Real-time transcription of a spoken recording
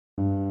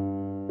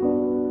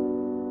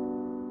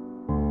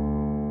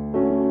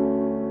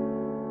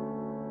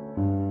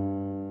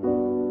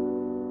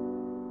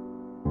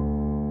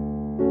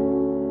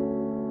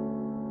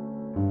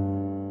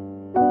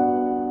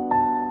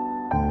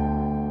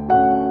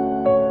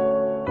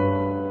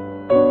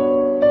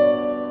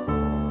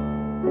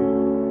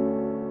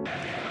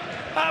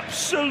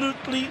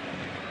absolutely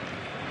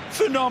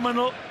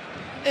phenomenal.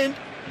 And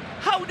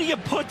how do you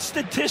put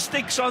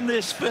statistics on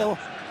this, Phil?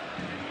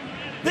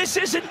 This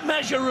isn't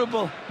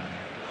measurable,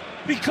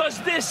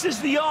 because this is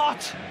the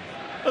art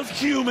of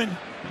human.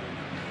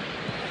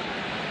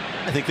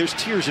 I think there's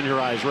tears in your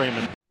eyes,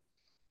 Raymond.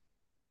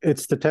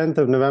 It's the 10th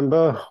of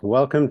November.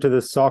 Welcome to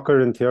the Soccer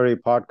in Theory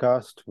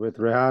podcast with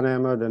Rehan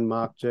Ahmed and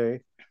Mark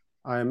J.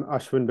 I'm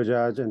Ashwin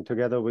Bajaj, and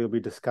together we'll be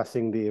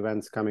discussing the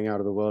events coming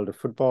out of the world of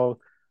football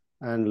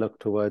and look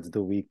towards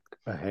the week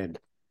ahead.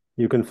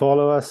 You can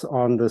follow us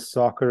on the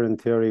Soccer in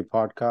Theory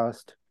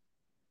podcast,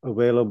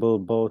 available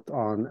both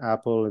on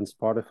Apple and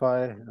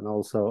Spotify, and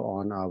also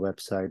on our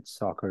website,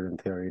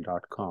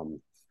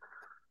 soccerintheory.com.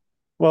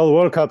 Well,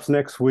 World Cup's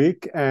next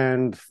week,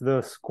 and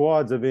the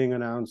squads are being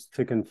announced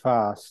thick and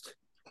fast.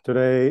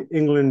 Today,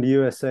 England,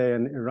 USA,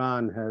 and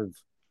Iran have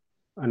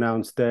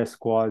announced their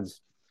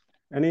squads.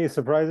 Any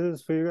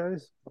surprises for you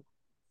guys?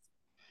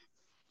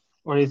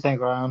 What do you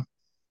think, Ryan?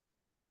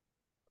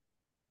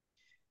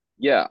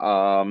 Yeah,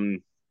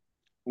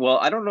 well,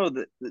 I don't know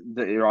that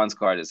the Iran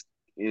squad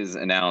is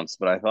announced,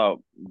 but I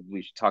thought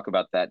we should talk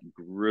about that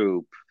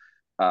group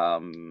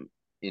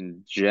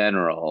in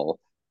general,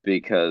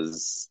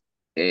 because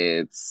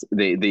it's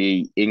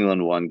the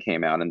England one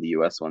came out and the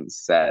US one's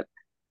set.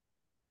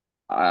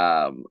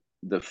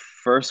 The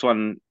first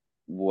one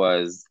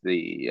was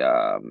the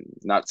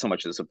not so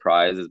much a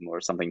surprise, as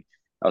more something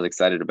I was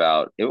excited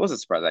about. It was a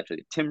surprise,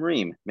 actually. Tim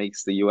Ream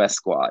makes the US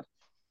squad,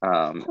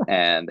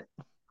 and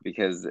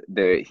because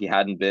he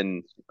hadn't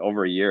been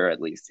over a year,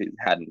 at least he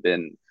hadn't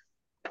been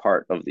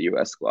part of the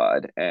US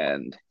squad,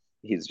 and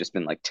he's just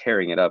been like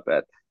tearing it up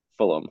at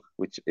Fulham,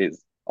 which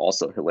is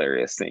also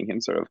hilarious, seeing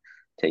him sort of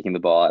taking the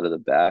ball out of the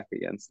back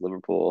against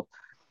Liverpool.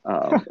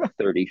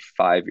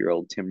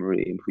 35-year-old Tim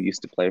Ream, who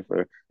used to play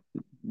for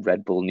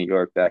Red Bull New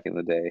York back in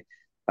the day,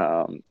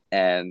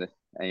 and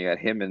you got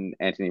him and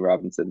Anthony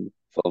Robinson,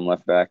 Fulham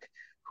left back,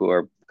 who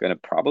are going to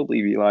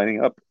probably be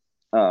lining up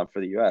for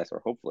the US, or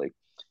hopefully.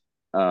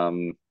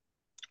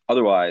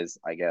 Otherwise,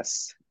 I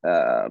guess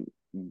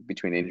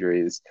between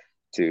injuries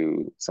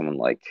to someone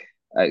like,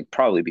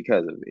 probably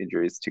because of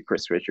injuries to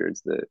Chris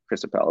Richards, the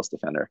Crystal Palace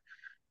defender,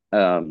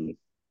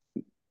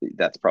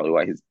 that's probably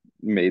why he's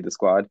made the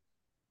squad.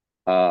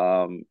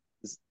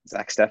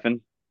 Zach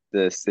Steffen,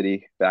 the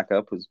City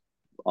backup, was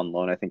on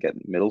loan, I think, at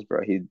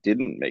Middlesbrough. He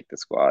didn't make the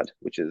squad,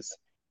 which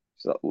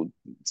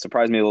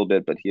surprised me a little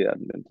bit, but he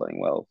hadn't been playing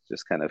well.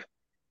 Just kind of,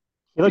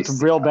 he looked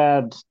real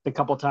bad a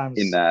couple times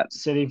in that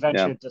City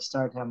ventured to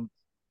start him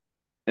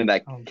in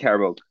that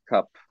Carabao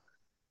Cup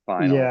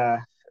final. Yeah,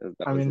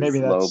 that was maybe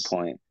low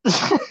point.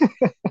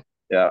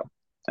 Yeah,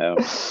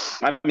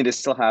 I mean, they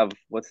still have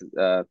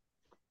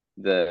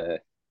the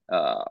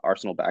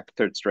Arsenal back,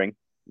 third string,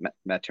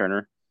 Matt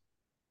Turner.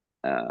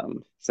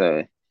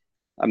 So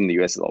I mean,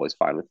 the US is always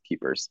fine with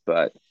keepers,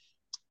 but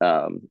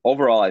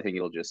overall, I think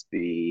it'll just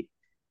be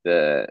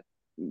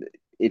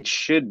it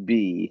should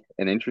be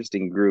an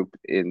interesting group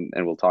and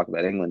we'll talk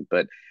about England,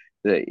 but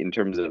in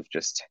terms of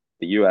just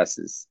the US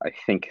is, I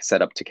think,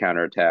 set up to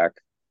counterattack,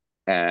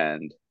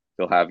 and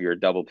you'll have your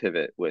double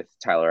pivot with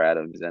Tyler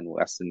Adams and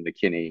Weston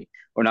McKennie,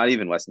 or not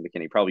even Weston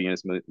McKennie, probably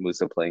Yunus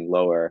Musa playing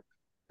lower,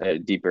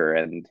 deeper,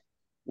 and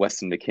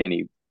Weston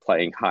McKennie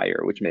playing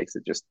higher, which makes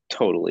it just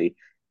totally,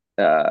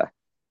 high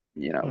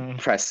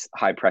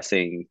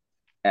pressing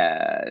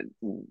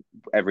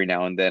every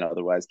now and then,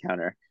 otherwise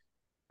counter.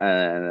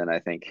 And then I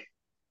think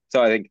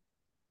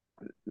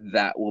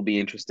that will be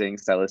interesting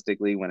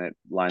stylistically when it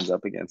lines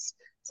up against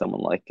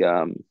someone like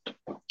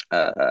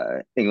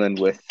England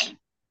with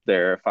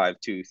their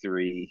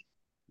 5-2-3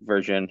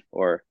 version,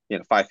 or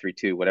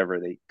 5-3-2, whatever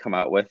they come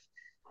out with.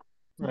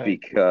 Right.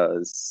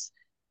 Because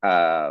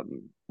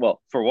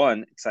well, for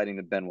one, exciting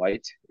that Ben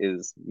White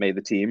is made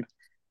the team,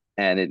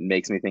 and it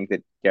makes me think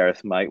that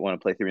Gareth might want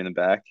to play three in the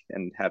back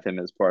and have him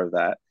as part of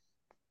that.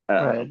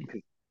 Right.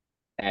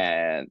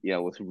 And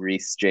with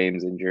Reece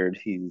James injured,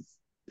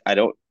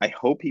 I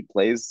hope he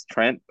plays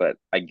Trent, but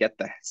I get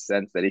the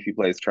sense that if he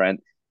plays Trent,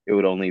 it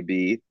would only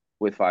be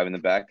with five in the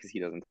back because he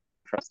doesn't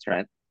trust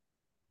Trent.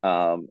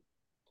 And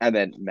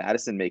then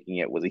Maddison making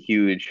it was a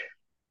huge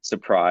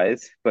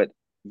surprise, but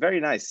very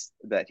nice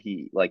that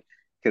he,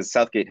 because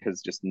Southgate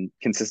has just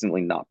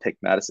consistently not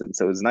picked Maddison,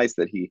 so it was nice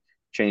that he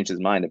changed his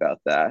mind about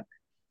that.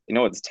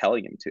 It's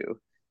telling him to.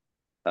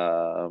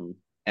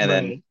 And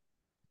then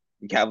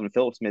Calvin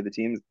Phillips made the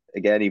team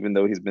again, even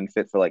though he's been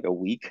fit for like a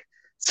week.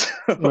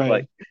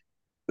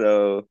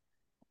 So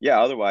yeah,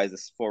 otherwise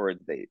this forward,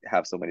 they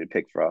have so many to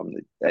pick from.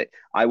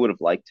 I would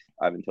have liked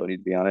Ivan Toney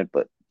to be on it,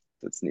 but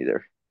that's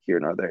neither here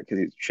nor there because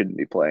he shouldn't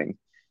be playing.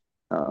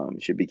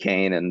 It should be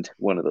Kane and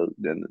one of those,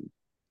 and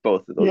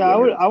both of those. Yeah,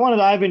 I wanted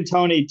Ivan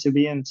Toney to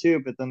be in too,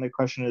 but then the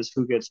question is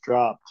who gets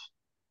dropped,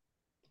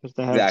 because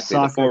they have exactly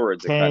Saka, the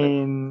forwards,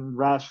 Kane,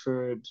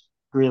 Rashford,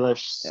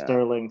 Grealish,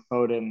 Sterling,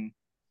 Foden,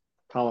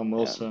 Callum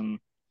Wilson.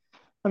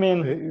 I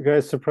mean, are you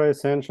guys surprised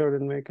Sancho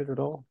didn't make it at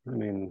all? I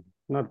mean,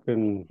 not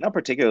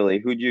particularly.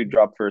 Who'd you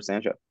drop for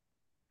Sancho?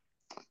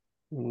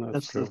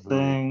 That's the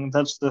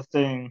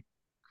thing.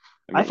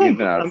 I I mean, he's think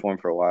been out of form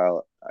for a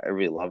while. I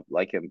really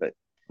like him, but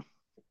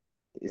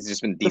he's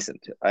just been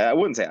decent. I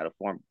wouldn't say out of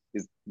form.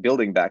 He's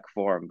building back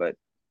form, but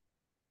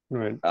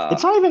Right.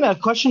 it's not even a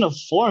question of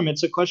form.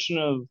 It's a question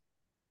of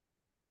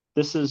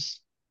this is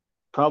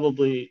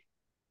probably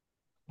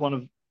one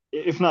of,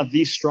 if not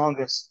the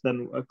strongest,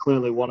 then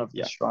clearly one of the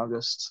yeah,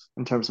 strongest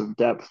in terms of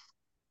depth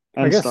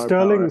I and guess star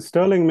power.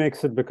 Sterling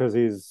makes it because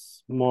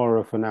he's more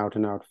of an out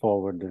and out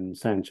forward than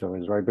Sancho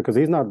is, right? Because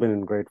he's not been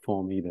in great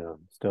form either,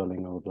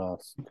 Sterling, over the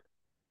last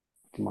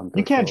month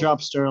You or can't so.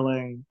 drop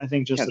Sterling, I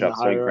think, just can't in the drop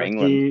Sterling for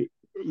England. hierarchy.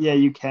 Yeah,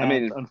 you I can't,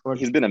 mean,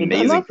 he's been unfortunately.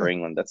 amazing for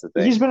England. That's the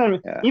He's thing.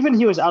 been Yeah, even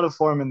he was out of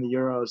form in the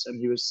Euros, and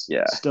he was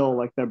yeah, still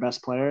like their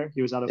best player.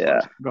 He was out of form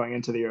yeah. going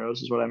into the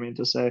Euros, is what I mean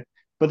to say.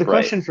 But the Right.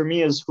 question for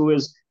me is, who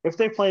is, if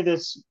they play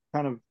this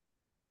kind of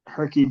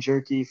herky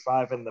jerky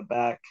five in the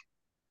back,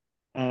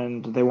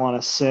 and they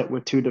want to sit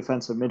with two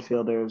defensive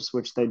midfielders,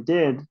 which they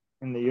did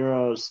in the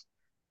Euros,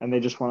 and they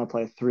just want to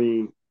play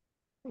three,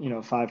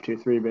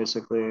 5-2-3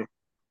 basically,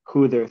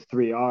 who their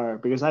three are,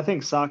 because I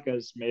think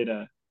Saka's made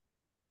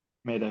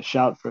a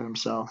shout for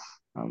himself,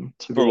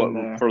 to For be what? in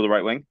there For the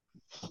right wing?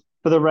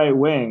 for the right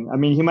wing. I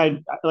mean, he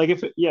might like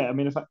if yeah. I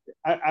mean, if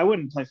I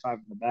wouldn't play five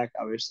in the back,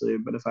 obviously,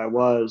 but if I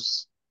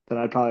was, then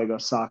I'd probably go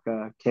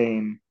Saka,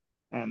 Kane,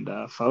 and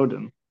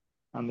Foden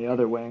on the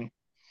other wing,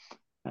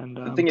 and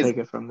The thing is, take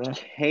it from there.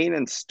 Kane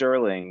and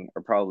Sterling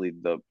are probably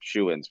the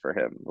shoe-ins for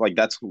him. Like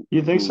that's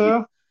You think who he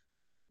so?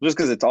 just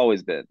because it's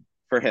always been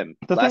for him.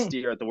 The Last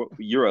thing, year at the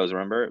Euros,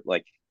 remember?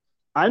 Like,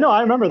 I know,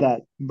 I remember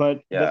that, but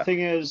the yeah. thing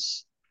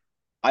is,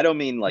 I don't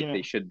mean you like know,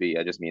 they should be.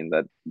 I just mean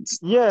that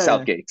yeah,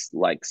 Southgate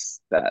likes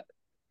that.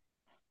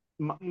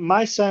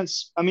 my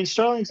sense. I mean,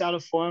 Sterling's out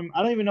of form.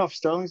 I don't even know if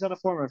Sterling's out of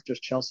form or if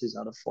just Chelsea's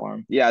out of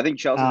form. Yeah, I think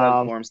Chelsea's out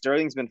of Um, form.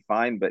 Sterling's been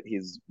fine, but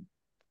he's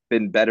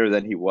been better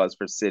than he was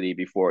for City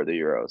before the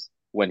Euros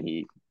when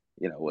he,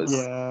 was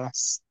yeah,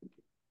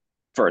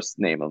 first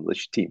name of the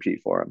team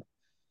sheet for him.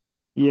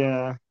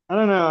 yeah. I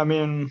don't know. I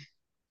mean,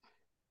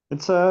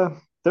 it's a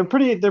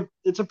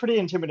it's a pretty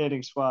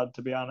intimidating squad,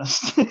 to be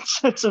honest.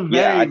 It's a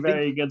Yeah, very I think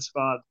very good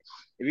squad.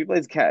 if he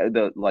plays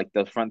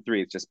the front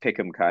three, it's just pick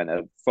him kind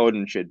of.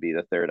 Foden should be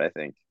the third. I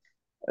think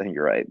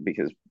you're right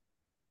because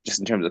just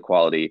in terms of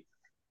quality.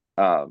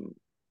 Um,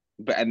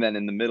 but and then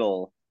in the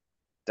middle,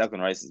 Declan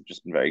Rice has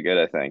just been very good.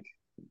 I think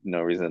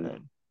no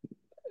reason,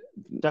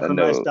 Declan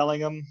Rice, no,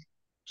 Bellingham,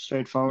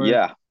 straightforward.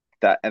 yeah,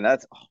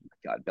 that's oh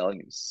my god,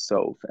 Bellingham's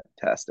so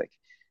fantastic.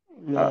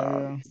 Yeah,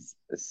 yeah.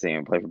 Seeing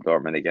him play for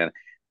Dortmund again,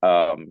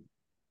 um,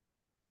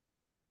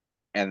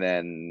 and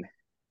then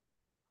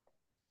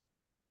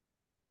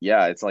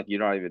yeah, it's like you're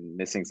not even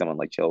missing someone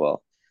like Chilwell.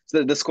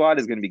 So the squad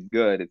is going to be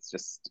good. It's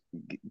just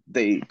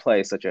they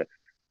play such a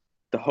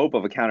the hope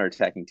of a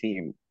counter-attacking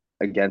team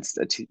against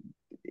a team.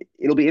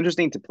 It'll be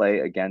interesting to play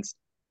against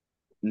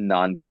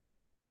non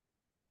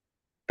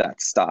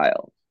that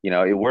style.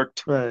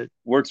 It Right.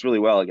 works really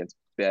well against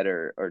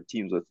better or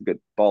teams with good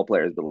ball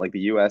players, but like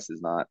the US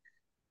is not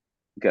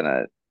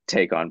gonna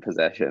take on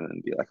possession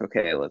and be like,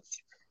 okay,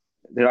 let's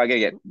they're not gonna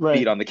get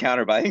beat Right. on the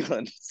counter by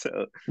England.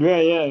 So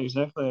Yeah, yeah,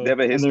 they exactly. have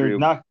a And they're history of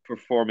not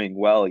performing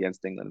well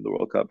against England in the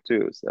World Cup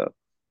too. So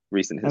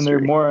recent and they're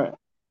history. more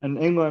and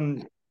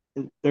England,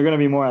 they're going to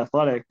be more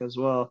athletic as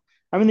well.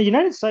 I mean, the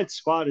United States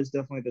squad is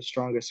definitely the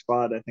strongest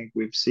squad I think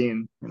we've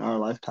seen in our Yeah.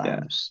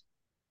 lifetimes.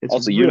 It's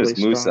Also, Yunus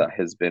really Musa strong.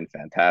 has been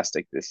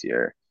fantastic this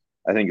year.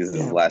 I think this is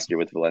his Yeah. last year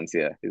with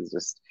Valencia.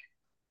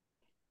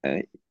 Uh,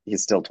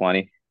 he's still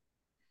 20.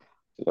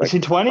 Is Like he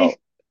 20?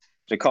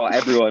 call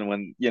everyone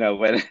when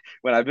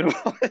when I've been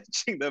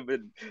watching them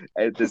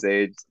at this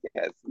age.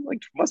 Yeah, it's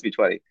like must be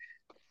 20.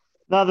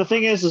 No, the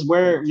thing is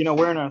we're in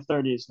our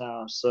 30s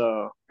now,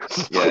 so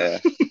Yeah,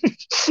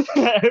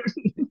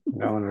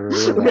 Don't want to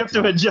reveal we that have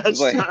to now. adjust it's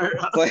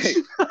like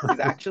he's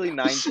actually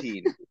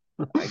 19.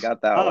 I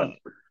got that Oh, one.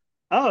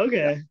 oh,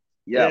 Yeah, okay.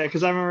 yeah, Yeah,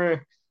 because I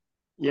remember.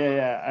 Yeah,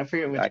 yeah. I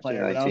forget he's which actually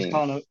player, but I was 19.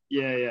 calling him.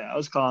 Yeah, yeah. I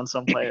was calling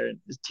some player in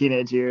his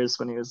teenage years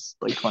when he was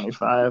like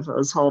 25. I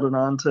was holding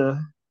on to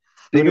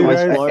Who Thing do you Mike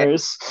was, guys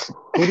Flores.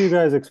 who do you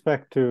guys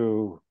expect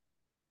to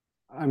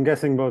I'm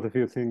guessing both of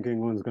you think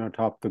England's going to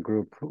top the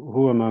group.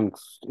 Who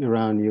amongst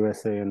Iran,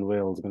 USA, and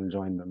Wales going to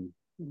join them?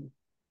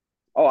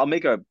 oh, I'll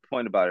make a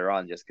point about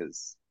Iran just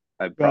because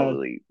I God,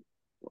 probably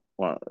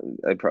well,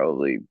 I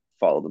probably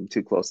follow them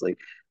too closely.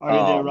 are you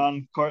the Um,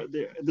 Iran?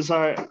 This is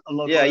our yeah,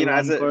 local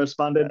as Iran a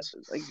correspondent.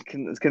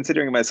 like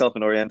considering myself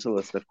an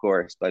Orientalist, of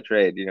course, by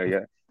trade,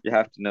 you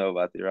have to know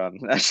about the Iran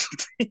national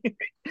team.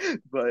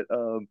 But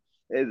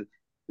it,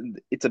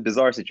 it's a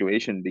bizarre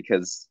situation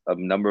because a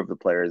number of the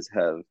players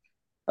have,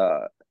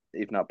 uh,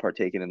 if not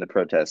partaken in the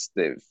protests,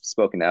 they've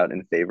spoken out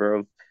in favor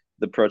of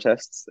the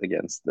protests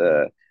against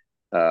the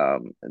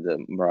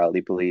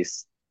morality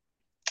police.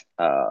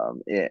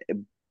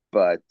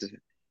 But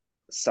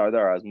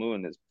Sardar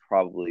Azmoun is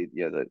probably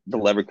the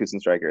Leverkusen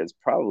striker is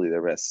probably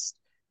the best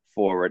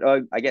forward.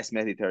 Oh, I guess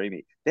Mehdi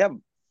Taremi. They have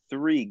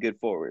three good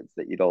forwards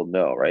that you don't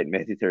know, right?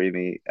 Mehdi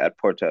Taremi at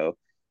Porto,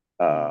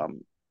 Hmm.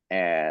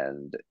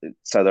 and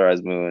Sardar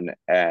Azmoun,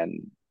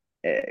 and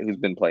who's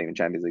been playing in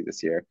Champions League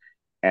this year.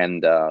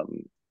 and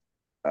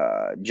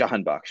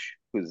Jahan Baksh,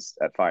 who's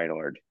at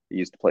Feyenoord. He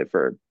used to play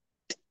for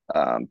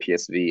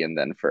PSV and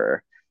then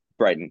for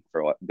Brighton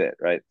for a bit,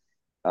 right?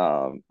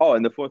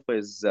 And the fourth player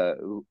is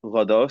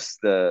Rodos,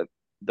 the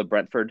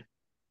Brentford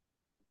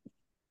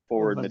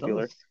forward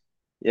midfielder.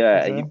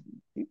 Yeah, Okay.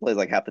 he plays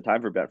like half the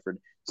time for Brentford.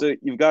 So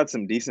you've got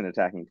some decent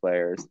attacking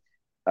players.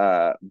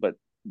 But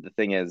the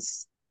thing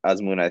is,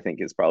 Azmoun, I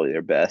think, is probably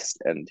their best,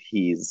 and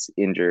he's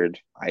injured.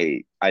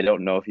 I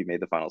don't know if he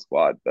made the final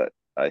squad, but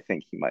I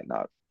think he might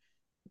not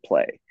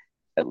play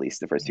at least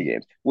the first two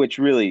games, which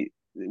really,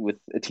 with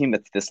a team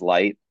that's this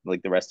light,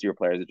 like the rest of your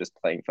players are just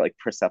playing for like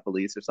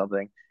Persepolis or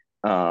something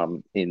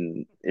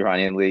in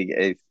Iranian league.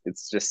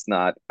 It's just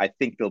not. I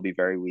think they'll be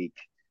very weak.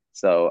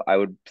 So I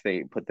would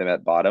say put them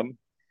at bottom.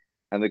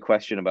 And the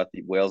question about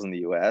the Wales in the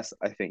US,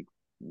 I think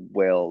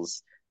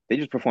Wales, they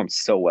just performed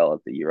so well at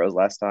the Euros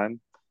last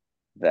time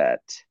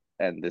that,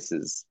 and this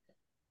is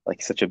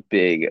like such a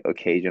big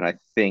occasion. I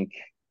think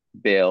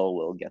Bale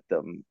will get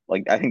them.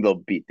 Like I think they'll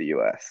beat the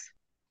US.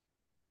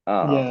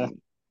 Yeah.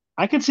 Um,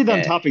 I could see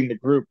them and topping the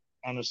group,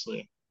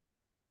 honestly.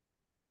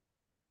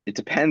 it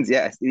depends.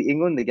 Yeah,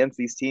 England against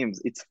these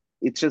teams, it's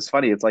just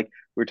funny. It's like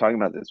we are talking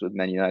about this with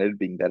Man United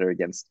being better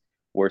against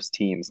worse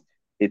teams.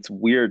 It's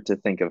weird to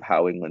think of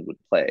how England would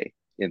play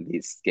in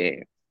these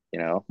games. You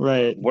know,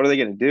 Right. what are they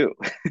going to do?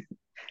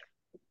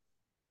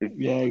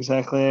 Yeah,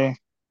 exactly.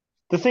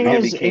 The Is thing it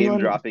going to be is, Kane England,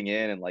 dropping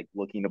in and like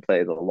looking to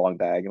play the long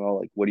bag and all?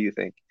 Like, what do you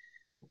think?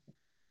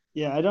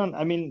 yeah,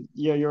 I mean,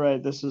 yeah, you're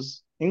right. This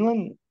is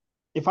England.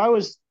 If I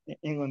was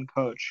England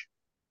coach,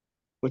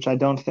 which I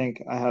don't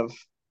think I have,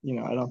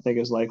 I don't think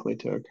is likely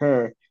to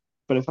occur.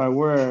 But if I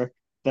were,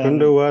 Couldn't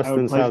do then worse I would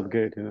than play.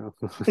 Southgate,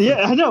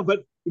 Yeah, I know,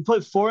 but you play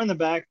four in the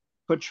back,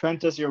 put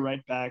Trent as your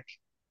right back,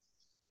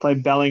 play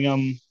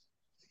Bellingham.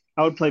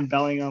 I would play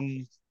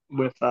Bellingham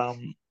with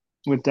um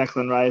with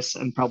Declan Rice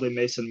and probably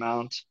Mason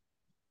Mount,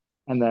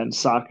 and then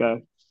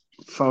Saka,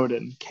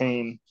 Foden,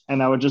 Kane,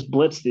 and I would just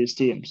blitz these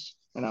teams,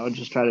 and I would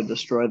just try to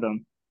destroy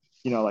them,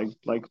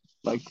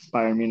 like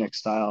Bayern Munich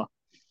style.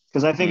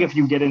 Because I think Mm, if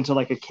you get into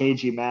like a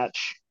cagey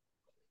match,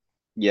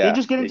 they yeah,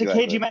 just get into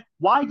cagey exactly. match.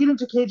 Why get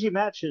into cagey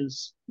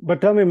matches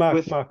But tell me,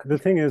 with? Mark, the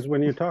thing is,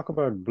 when you talk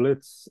about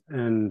blitz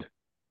and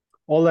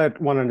all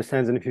that, one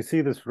understands, and if you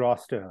see this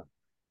roster,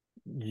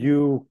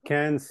 you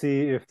can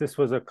see if this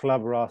was a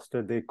club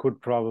roster, they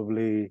could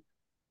probably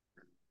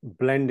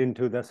blend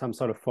into some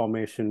sort of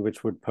formation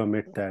which would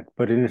permit that.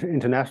 But in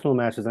international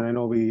matches, and I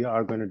know we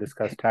are going to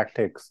discuss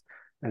tactics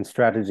and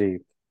strategy,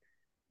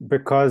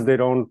 because they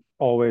don't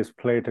always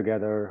play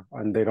together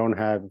and they don't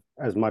have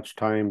as much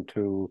time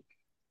to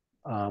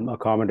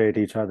accommodate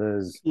each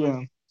other's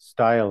Yeah,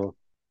 style,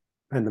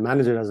 and the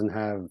manager doesn't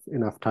have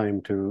enough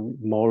time to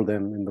mold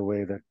them in the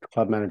way that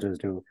club managers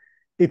do.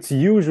 It's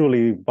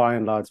usually, by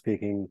and large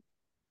speaking,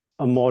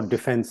 a more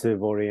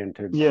defensive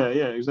oriented yeah,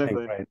 thing,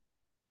 exactly. right?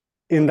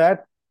 In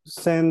that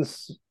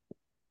sense,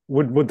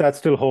 would that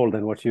still hold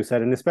in what you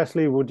said? And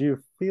especially, would you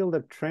feel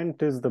that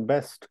Trent is the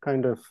best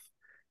kind of?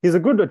 He's a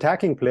good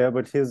attacking player,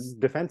 but his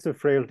defensive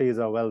frailties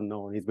are well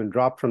known. He's been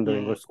dropped from the Yeah,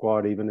 English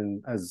squad even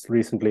in as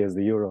recently as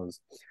the Euros,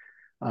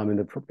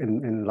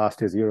 in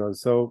last year's Euros.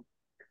 So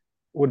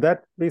would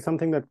that be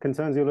something that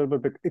concerns you a little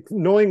bit,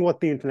 knowing what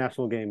the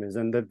international game is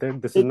and that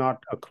this is it.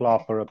 not a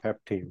Klopp or a Pep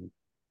team?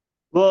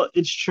 Well,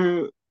 it's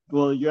true.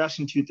 Well, you're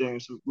asking two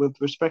things with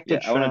respect to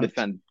Yeah, I want to Trent.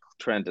 defend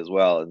Trent as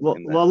well in Well,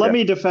 this. let Yeah.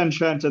 me defend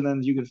Trent, and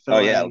then you can Oh fill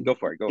yeah, in go your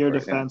for it. Yeah.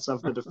 defense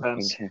of the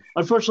defense. Okay.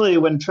 Unfortunately,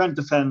 when Trent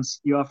defends,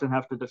 you often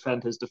have to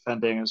defend his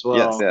defending as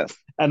Yes, well. yes.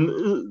 And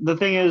the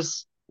thing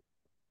is,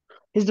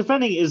 his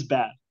defending is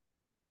bad.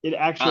 It I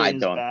actually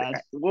is don't think.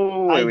 bad.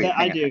 Wait,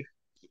 I hang on. do. No,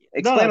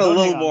 Explain a don't hang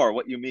little on. more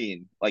what you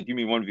mean. Like you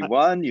mean 1v I,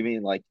 1? You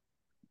mean like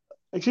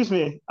excuse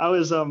me. I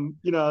was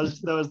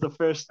that was the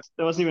first.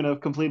 That wasn't even a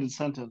completed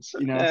sentence.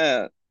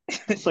 yeah,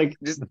 It's like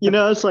just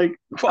it's like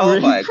I'm qualify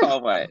reading. it,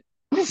 qualify it.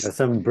 There's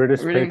some British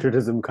I'm reading.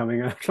 patriotism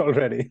coming out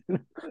already.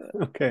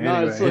 Okay,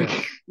 No, it's anyway,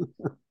 like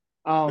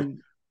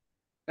um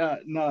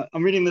no,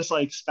 I'm reading this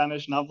like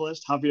Spanish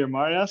novelist Javier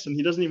Marias, and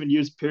he doesn't even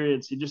use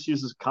periods. He just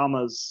uses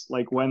commas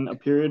like when a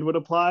period would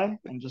apply,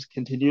 and just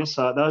continues.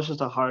 So that was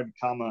just a hard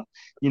comma,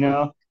 you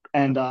know.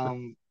 And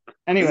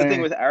This is the thing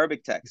anyway, with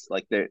Arabic text.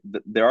 Like there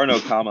are no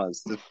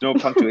commas. There's no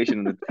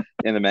punctuation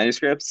in the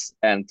manuscripts,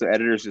 and so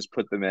editors just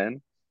put them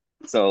in.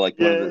 So like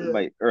one of yeah,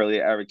 my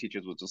early Arabic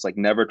teachers was just like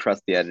never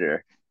trust the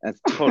editor. And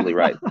it's totally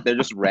right. They're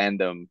just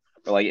random.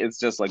 Or like it's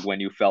just like when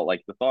you felt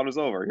like the thought is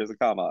over, here's a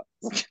comma.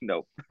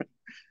 Nope.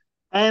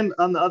 and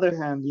on the other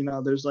hand,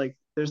 there's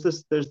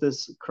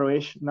this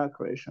Croatian, not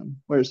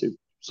Croatian. Where is he?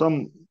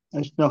 Some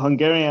no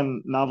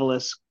Hungarian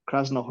novelist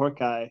Krasno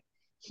Horkai.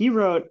 He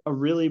wrote a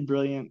really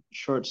brilliant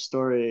short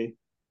story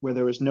where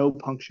there was no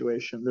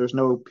punctuation, there was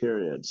no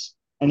periods,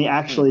 and he Hmm.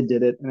 actually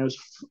did it, and it was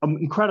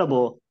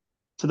incredible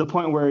to the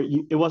point where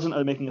it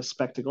wasn't making a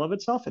spectacle of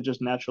itself; it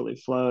just naturally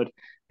flowed.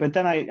 But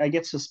then I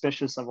get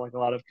suspicious of like a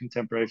lot of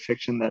contemporary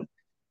fiction that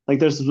like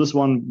there's this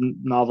one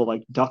novel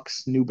like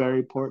Ducks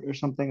Newburyport or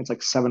something. It's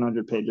like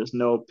 700 pages,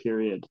 no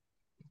period.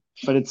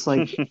 But it's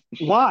like,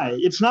 why?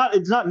 It's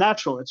not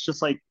natural. It's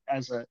just like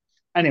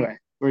anyway,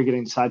 we're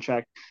getting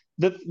sidetracked.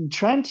 The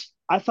Trent,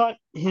 I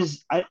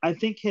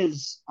think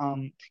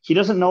he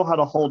doesn't know how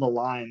to hold a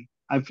line.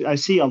 I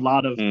see a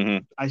lot of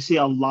Mm-hmm. I see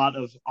a lot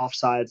of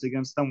offsides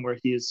against them where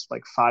he's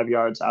like 5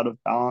 yards out of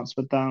balance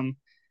with them.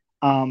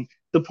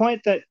 The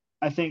point that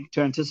I think,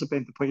 to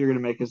anticipate the point you're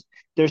going to make, is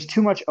there's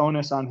too much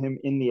onus on him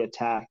in the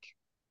attack,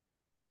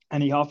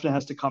 and he often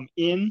has to come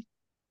in.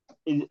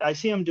 I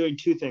see him doing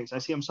two things. I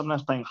see him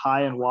sometimes playing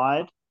high and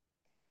wide,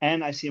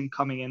 and I see him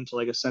coming into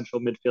like a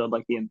central midfield,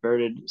 like the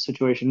inverted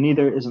situation.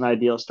 Neither is an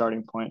ideal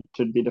starting point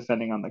to be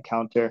defending on the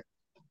counter,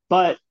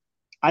 but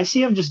I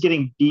see him just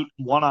getting beat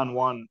one on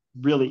one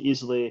really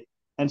easily.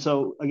 And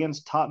so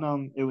against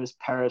Tottenham, it was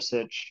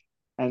Perisic,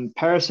 and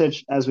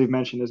Perisic, as we've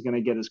mentioned, is going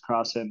to get his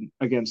cross in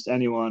against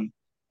anyone.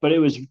 But it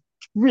was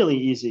really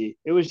easy.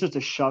 It was just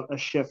a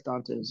shift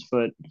onto his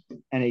foot,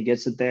 and he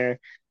gets it there.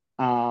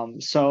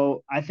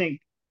 So I think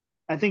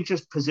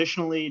just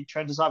positionally,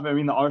 Trent is off. I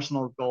mean, the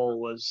Arsenal goal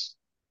was,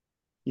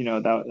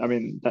 that I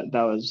mean that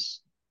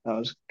was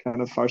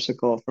kind of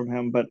farcical from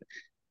him, but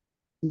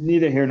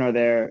neither here nor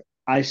there.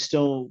 I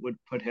still would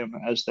put him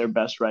as their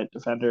best right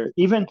defender,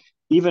 even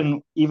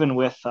even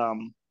with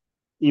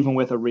even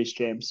with a Reece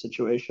James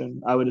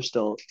situation.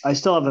 I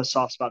still have a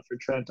soft spot for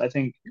Trent. I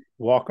think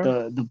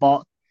Walker? the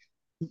ball.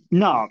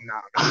 No,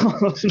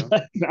 no,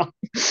 no.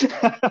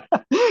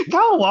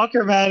 Kyle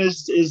Walker, man,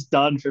 is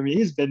done for me.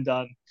 He's been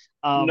done.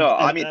 No,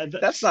 I And mean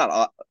that's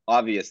not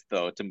obvious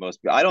though to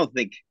most people. I don't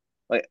think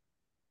like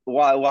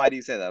why do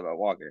you say that about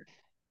Walker?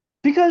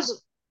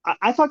 because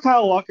I thought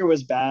Kyle Walker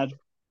was bad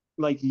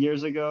like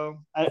years ago.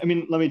 I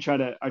mean, let me try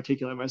to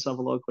articulate myself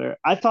a little clearer.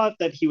 I thought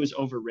that he was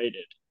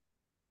overrated.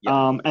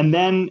 Yeah. And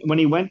then when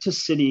he went to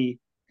City,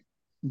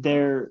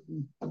 there,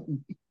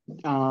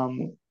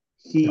 um,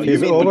 Oh, If you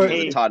he's mean when he over, was at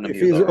became. Tottenham, if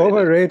he was he's overrated.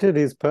 overrated,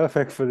 he's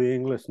perfect for the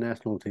English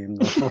national team,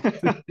 though.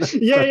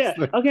 Yeah, yeah. That's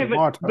like Okay, the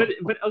motto.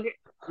 but okay,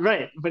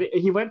 right. But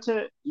he went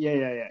to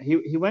yeah.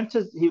 He went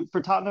to he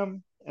for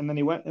Tottenham, and then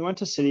he went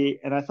to City,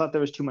 and I thought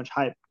there was too much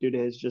hype due to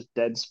his just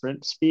dead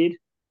sprint speed.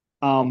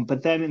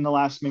 But then in the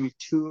last maybe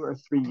 2 or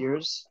 3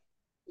 years,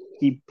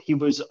 he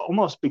was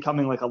almost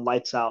becoming like a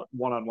lights out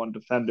one-on-one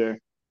defender,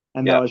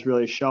 and that Yeah, was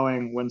really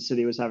showing when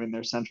City was having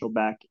their central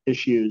back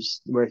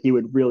issues, where he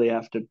would really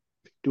have to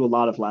do a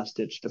lot of last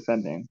ditch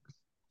defending.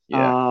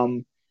 yeah.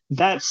 Um,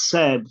 that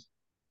said,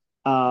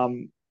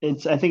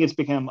 it's I think it's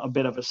become a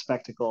bit of a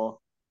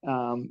spectacle,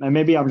 and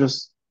maybe I'm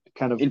just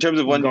kind of In terms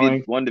of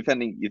going. one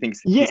defending, you think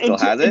he Yeah, still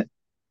has it?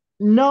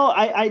 no,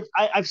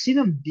 I've seen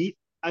him beat.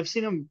 I've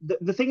seen him.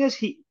 The thing is,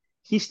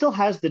 he still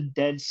has the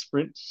dead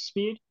sprint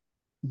speed,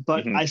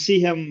 but Hmm. I see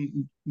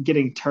him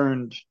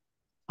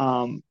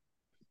um,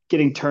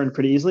 getting turned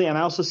pretty easily, and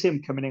I also see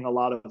him committing a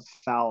lot of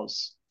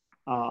fouls,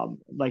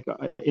 like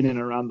in and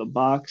around the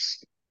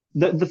box.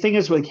 The thing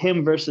is with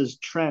him versus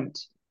Trent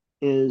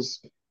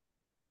is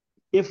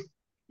if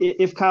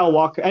if Kyle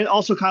Walker, and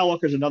also Kyle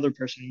Walker is another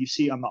person you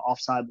see on the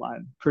offside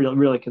line pretty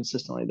really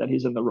consistently, that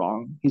he's in the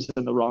wrong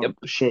Yep.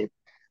 shape.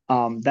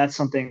 That's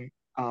something.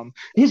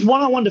 He's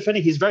one-on-one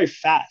defending. He's very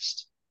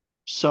fast,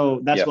 so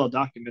that's Yeah. well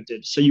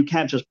documented. So you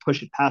can't just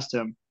push it past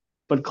him.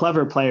 But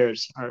clever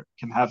players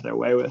can have their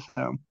way with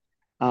him.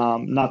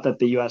 Not that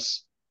the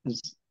U.S.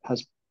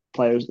 has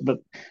players, but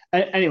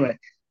anyway,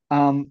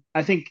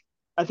 I think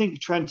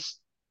Trent's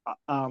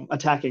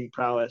attacking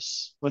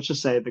prowess, let's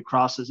just say the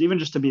crosses, even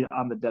just to be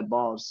on the dead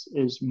balls,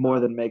 is more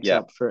than makes Yeah.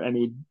 up for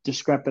any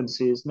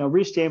discrepancies. No,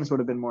 Reece James would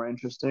have been more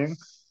interesting,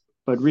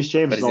 but Reece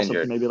James But is he's also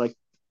injured. maybe like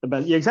the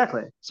best. Yeah,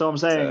 exactly. So I'm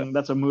So saying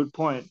that's a moot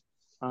point.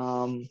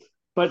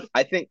 But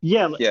I think,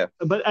 yeah, yeah.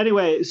 but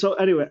anyway,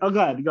 oh, go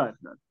ahead.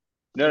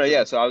 No, no,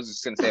 yeah. So I was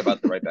just gonna say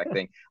about the right back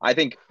thing. I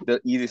think the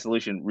easy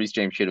solution, Reece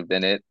James should have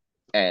been it,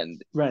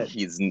 and Right,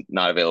 he's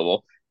not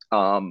available.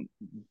 Um,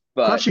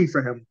 but crushing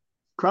for him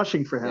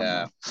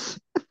yeah, though.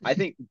 I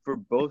think for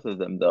both of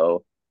them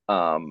though,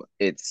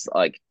 it's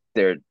like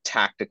their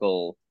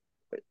tactical.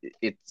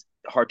 It's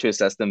hard to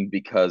assess them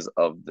because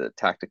of the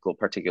tactical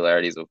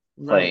particularities of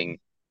Right, playing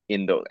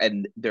in the,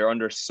 and they're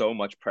under so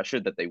much pressure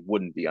that they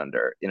wouldn't be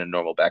under in a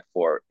normal back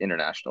four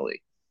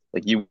internationally.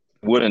 Like you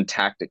wouldn't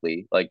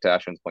tactically, like to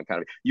Ashwin's point,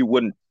 kind of, you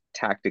wouldn't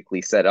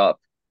tactically set up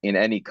in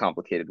any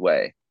complicated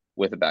way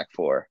with a back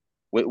four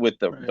with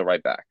the right,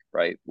 right back,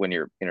 right? When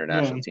you're yeah,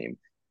 international team. yeah,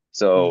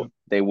 So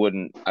they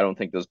wouldn't, I don't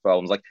think those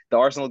problems like the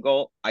Arsenal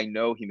goal, I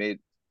know he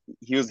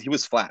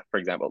was flat, for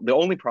example. The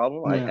only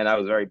problem, yeah, and I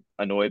was very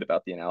annoyed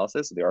about the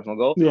analysis of the Arsenal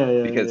goal yeah,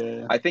 yeah, because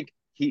yeah, I think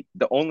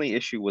the only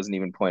issue wasn't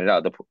even pointed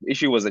out. The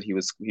issue was that he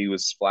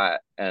was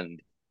flat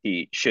and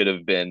he should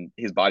have been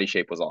his body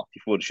shape was off.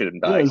 He should have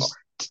been diagonal.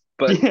 yes,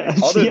 But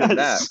yes, other than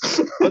that,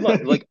 yes. but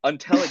look, like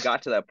until it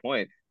got to that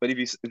point. But if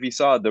you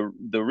saw the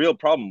real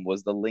problem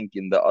was the link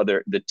in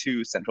the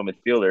two central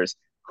midfielders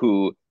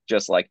who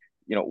just like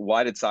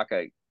why did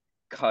Saka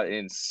cut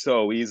in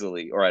so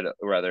easily, or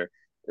rather,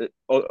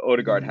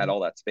 Odegaard had Mhm.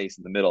 all that space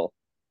in the middle,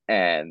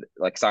 and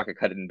like Saka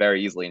cut in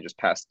very easily and just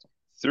passed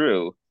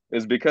through.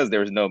 is because there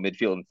was no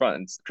midfield in front.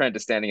 And Trent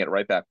is standing at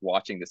right back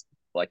watching this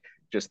like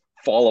just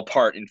fall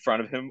apart in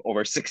front of him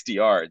over 60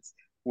 yards,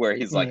 where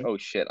he's like, oh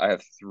shit, I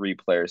have 3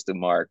 players to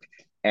mark,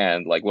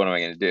 and like, what am I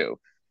going to do?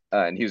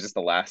 And he was just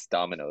the last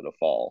domino to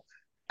fall.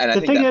 And I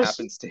think that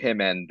happens to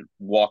him and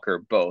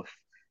Walker both,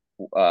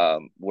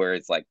 where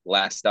it's like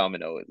last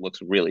domino, it looks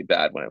really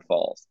bad when it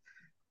falls.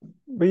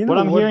 But what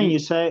I'm hearing you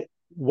say,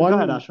 go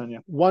ahead, Ashwin. Yeah.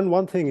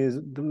 One thing is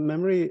the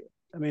memory.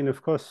 I mean,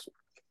 of course,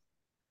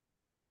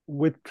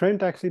 with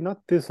Trent, actually, not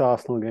this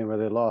Arsenal game where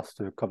they lost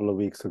a couple of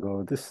weeks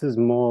ago. This is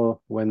more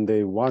when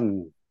they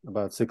won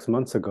about 6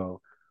 months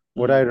ago.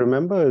 What I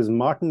remember is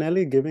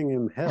Martinelli giving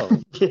him hell.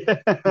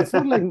 It's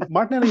not like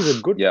Martinelli is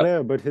a good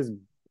player, but his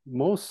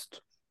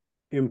most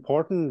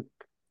important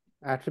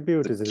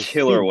attribute is his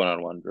killer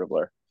one-on-one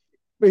dribbler.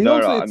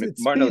 But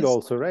it's speed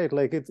also, right?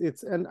 Like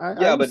it's and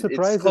I was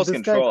surprised it's close that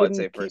this control, guy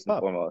couldn't I'd say, first and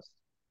foremost.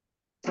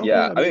 Okay,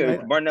 yeah, I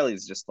mean Martinelli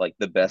is just like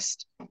the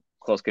best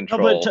close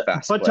control,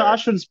 fast player. But to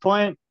Ashwin's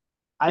point,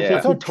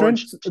 I thought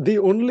Trent, the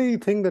only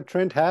thing that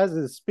Trent has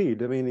is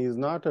speed. I mean, he's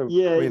not a.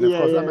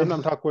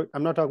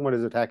 I'm not talking about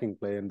his attacking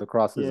play and the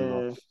crosses and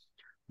all.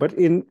 But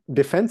in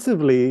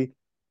defensively,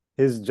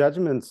 his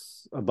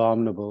judgment's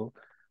abominable.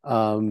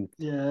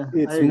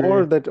 It's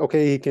more that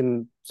he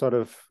can sort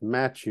of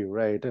match you,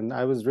 right? And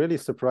I was really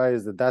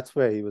surprised that that's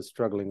where he was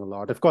struggling a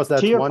lot. Of course,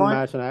 that's one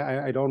match, and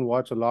I don't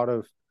watch a lot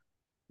of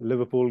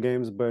Liverpool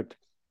games, but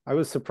I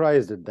was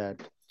surprised at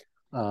that.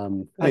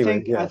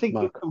 Anyway, I think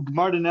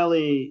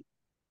Martinelli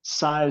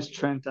sized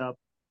Trent up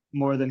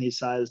more than he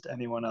sized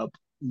anyone up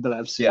that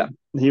I've seen.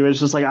 He was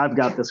just like, I've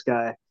got this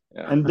guy.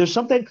 And there's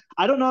something,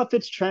 I don't know if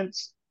it's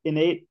Trent's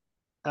innate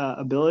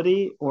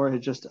ability or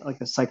just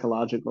like a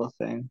psychological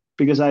thing,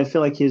 because I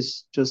feel like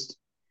he's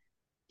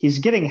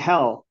getting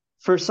hell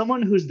for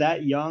someone who's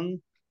that young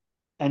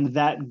and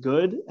that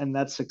good and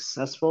that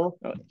successful.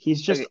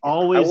 He's just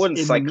always. I wouldn't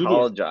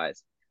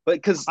psychologize. But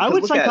because I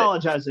would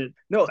psychologize it.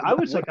 No, I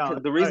would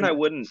psychologize. The reason I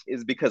wouldn't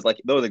is because like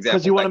those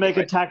examples. Because you want to make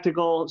a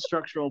tactical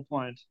structural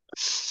point.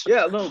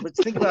 Yeah, no, but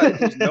think about it.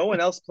 There's no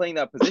one else playing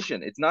that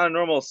position. It's not a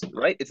normal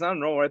right. It's not a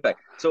normal right back.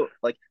 So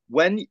like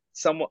when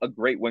a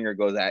great winger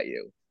goes at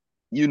you,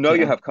 you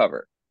have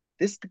cover.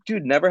 This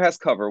dude never has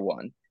cover.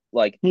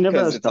 Like he never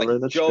has cover.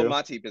 Like Joe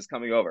Matip is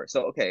coming over.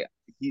 So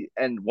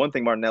and one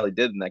thing Martinelli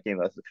did in that game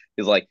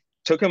is like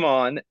took him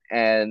on,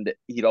 and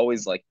he'd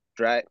always like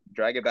drag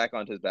it back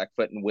onto his back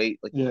foot and wait,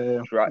 like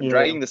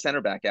dragging the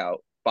center back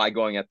out by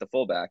going at the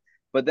fullback.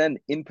 But then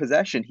in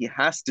possession, he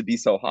has to be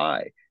so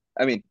high.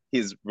 I mean,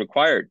 he's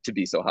required to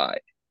be so high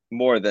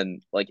more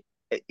than like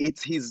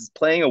he's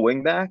playing a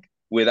wing back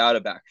without a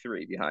back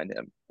three behind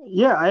him.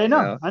 Yeah, I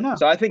know.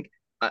 So I think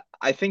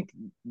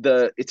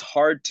it's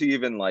hard to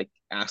even like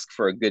ask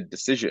for a good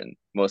decision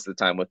most of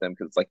the time with them,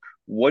 because it's like,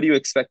 what do you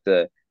expect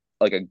a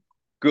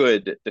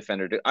good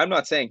defender to? I'm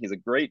not saying he's a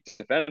great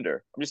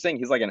defender. I'm just saying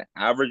he's like an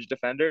average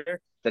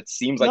defender that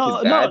seems like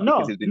he's bad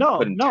because he's been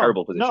put in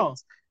terrible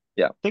positions.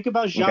 Yeah. Think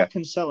about Jacques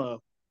Cancelo.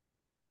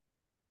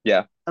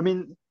 Yeah. I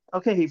mean,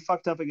 he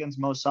fucked up against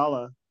Mo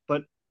Salah,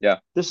 but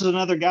this is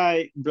another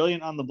guy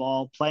brilliant on the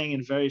ball, playing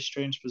in very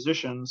strange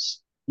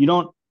positions.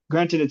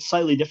 Granted, it's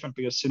slightly different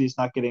because City's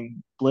not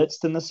getting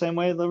blitzed in the same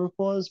way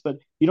Liverpool is, but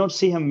you don't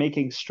see him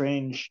making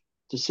strange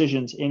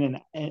decisions in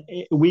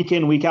week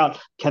in, week out.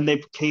 Can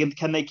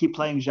they keep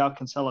playing Jacques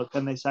Cancelo?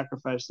 Can they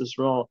sacrifice this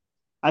role?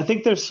 I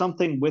think there's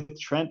something with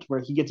Trent where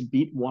he gets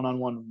beat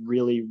one-on-one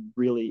really,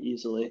 really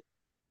easily,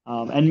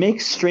 and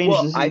makes strange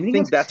decisions. I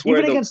think that's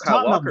where the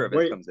Kyle Walker of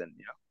it comes in.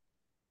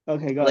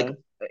 Okay, go ahead.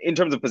 In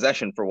terms of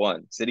possession, for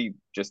one, City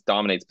just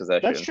dominates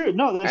possession. That's true.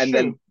 No, that's true. And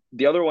then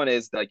the other one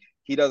is like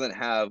he doesn't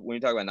have, when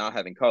you talk about not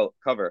having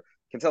cover,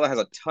 Cancelo has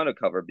a ton of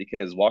cover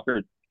because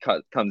Walker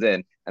comes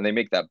in and they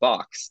make that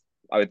box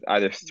with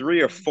either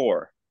 3 or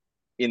 4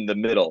 in the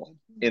middle,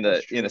 in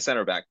the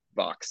center back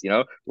box,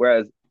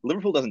 whereas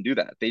Liverpool doesn't do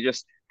that. They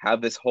just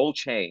have this whole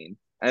chain.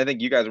 And I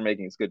think you guys were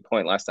making this good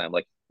point last time.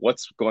 Like,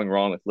 what's going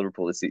wrong with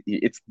Liverpool?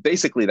 It's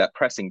basically that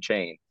pressing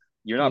chain.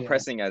 You're not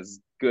pressing as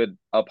good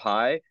up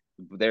high.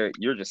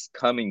 You're just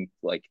cutting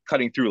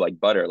through like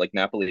butter, like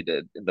Napoli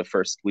did in the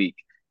first week.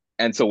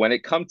 And so when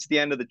it comes to the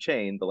end of the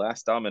chain, the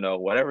last domino,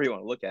 whatever you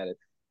want to look at it,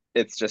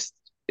 it's just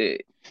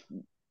it's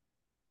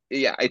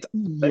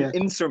an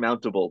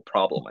insurmountable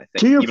problem. I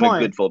think even a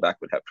good fullback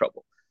would have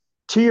trouble.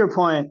 To your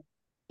point,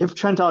 if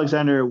Trent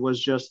Alexander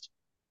was just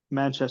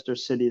Manchester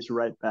City's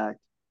right back,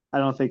 I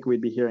don't think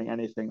we'd be hearing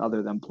anything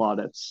other than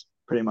plaudits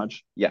pretty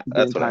much the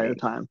entire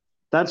time.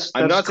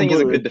 I'm not saying he's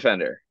a good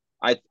defender.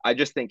 I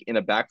just think in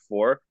a back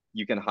four,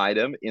 you can hide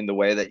him in the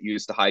way that you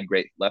used to hide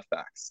great left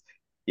backs.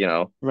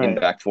 In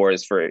back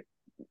fours for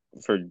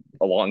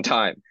a long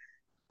time.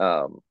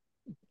 All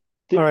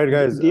right,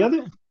 guys. The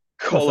other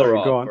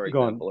Kolarov, for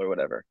example, or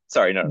whatever.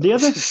 Sorry, no.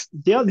 Exactly.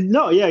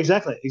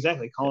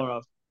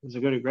 Kolarov is a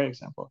great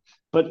example.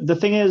 But the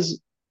thing is,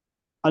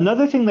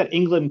 another thing that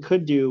England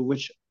could do,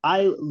 which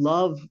I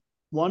love,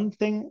 one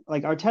thing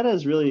like Arteta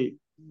has really,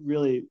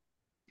 really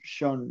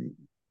shown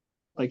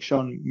like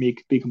shown me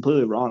be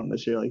completely wrong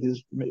this year. Like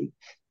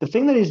the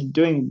thing that he's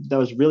doing that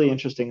was really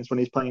interesting is when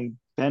he's playing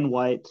Ben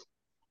White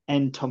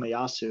and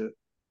Tomiyasu.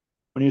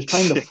 When he was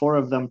playing the four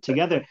of them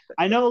together,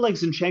 I know like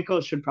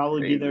Zinchenko should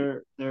probably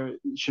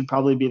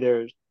be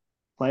their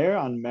player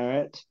on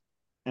merit,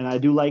 and I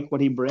do like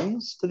what he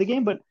brings to the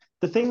game. But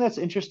the thing that's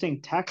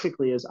interesting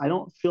tactically is I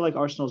don't feel like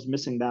Arsenal's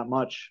missing that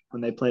much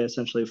when they play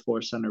essentially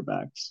four center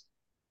backs,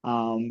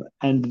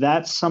 and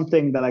that's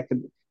something that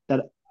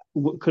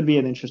could be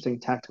an interesting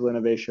tactical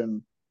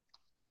innovation.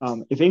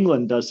 If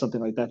England does something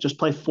like that, just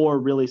play four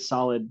really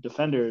solid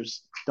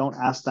defenders, don't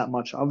ask that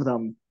much of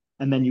them,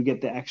 and then you get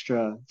the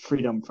extra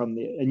freedom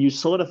and you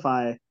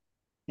solidify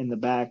in the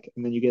back,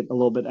 and then you get a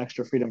little bit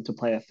extra freedom to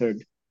play a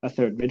third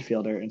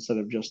midfielder instead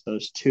of just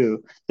those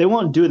two. They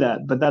won't do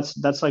that, but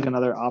that's like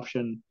another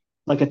option,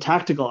 like a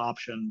tactical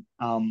option,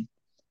 kind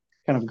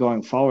of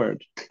going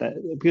forward.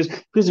 Because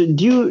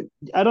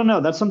I don't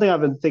know. That's something I've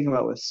been thinking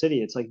about with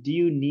City. It's like, do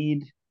you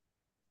need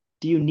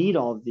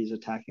all of these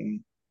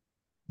attacking?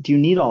 Do you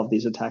need all of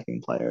these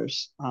attacking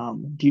players?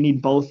 Do you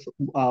need both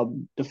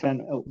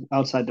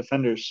outside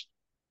defenders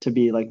to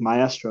be like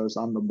maestros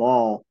on the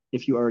ball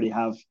if you already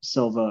have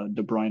Silva,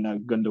 De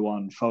Bruyne,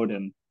 Gundogan,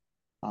 Foden,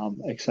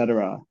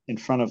 etc. in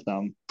front of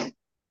them?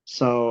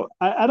 So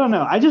I don't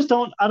know. I don't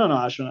know,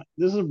 Ashwin.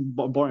 This is a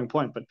boring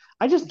point, but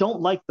I just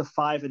don't like the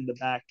five in the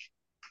back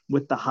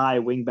with the high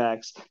wing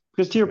backs.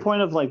 Because to your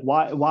point of like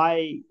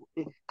why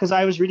because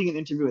I was reading an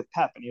interview with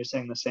Pep and he was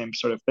saying the same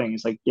sort of thing.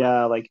 He's like,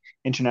 yeah, like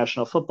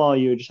international football,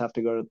 you just have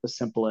to go to the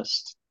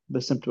simplest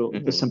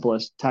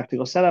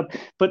tactical setup.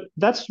 But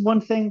that's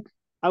one thing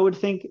I would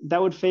think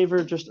that would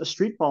favor just a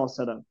street ball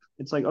setup.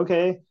 It's like,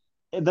 okay,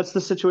 that's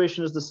the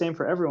situation is the same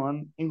for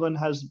everyone. England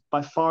has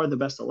by far the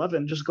best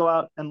 11. Just go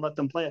out and let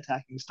them play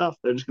attacking stuff.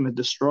 They're just going to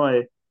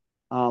destroy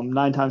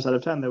 9 times out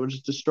of 10. They would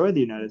just destroy the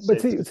United But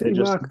States if they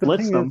just Mark,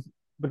 blitz them.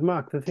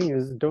 Mark, the thing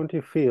is, don't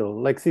you feel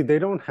like, see, they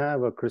don't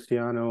have a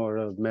Cristiano or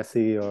a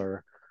Messi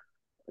or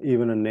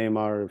even a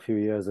Neymar a few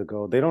years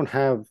ago. They don't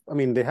have, I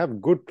mean, they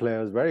have good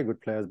players, very good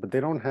players, but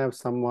they don't have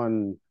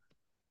someone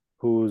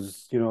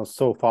who's,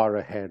 so far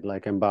ahead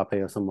like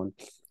Mbappe or someone.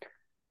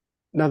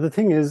 Now, the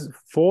thing is,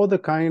 for the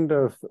kind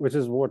of, which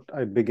is what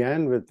I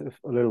began with a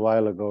little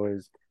while ago,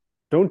 is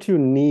don't you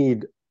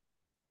need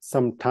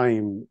some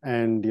time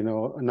and,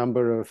 a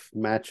number of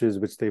matches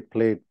which they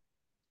played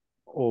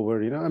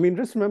over, I mean,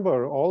 just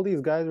remember, all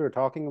these guys were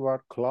talking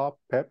about Klopp,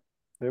 Pep,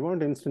 they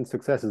weren't instant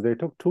successes. They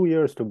took 2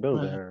 years to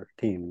build their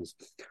teams.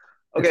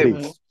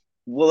 Okay,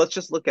 well, let's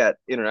just look at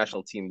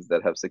international teams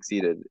that have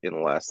succeeded in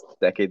the last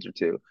decades or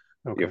two.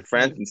 Okay. You have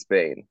France and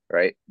Spain,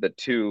 right? The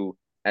two,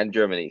 and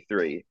Germany,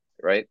 three,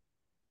 right?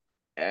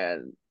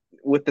 And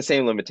with the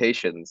same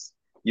limitations,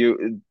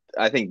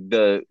 I think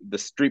the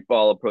street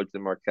ball approach that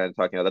Mark's kind of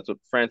talking about, that's what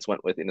France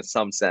went with in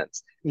some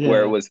sense,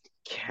 where it was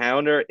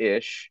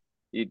counter-ish.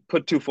 You'd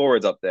put two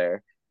forwards up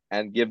there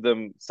and give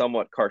them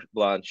somewhat carte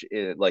blanche.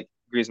 Like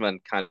Griezmann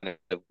kind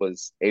of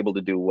was able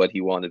to do what he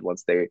wanted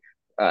once they,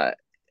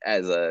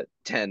 as a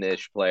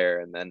 10-ish player,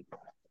 and then,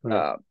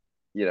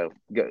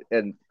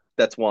 and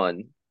that's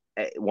one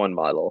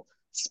model.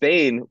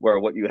 Spain, where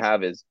what you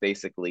have is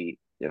basically,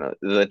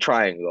 the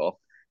triangle,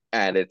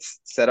 and it's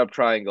set up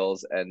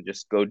triangles and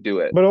just go do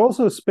it. But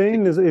also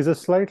Spain is a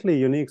slightly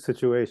unique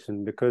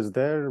situation because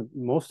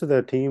most of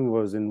their team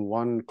was in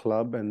one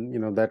club, and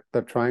that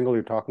triangle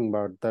you're talking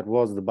about, that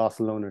was the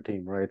Barcelona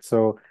team, right?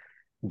 So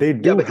they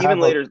do. Yeah, but even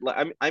later,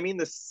 I mean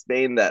the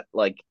Spain that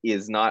like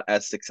is not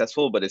as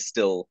successful, but is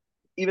still,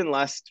 even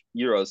last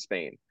Euro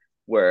Spain,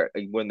 where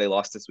when they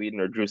lost to Sweden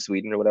or drew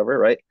Sweden or whatever,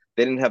 right?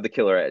 They didn't have the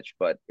killer edge,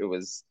 but it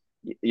was,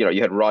 you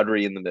had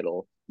Rodri in the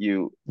middle.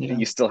 You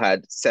still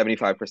had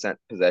 75%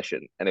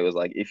 possession, and it was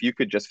like if you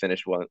could just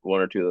finish one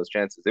or two of those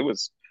chances, it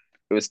was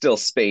still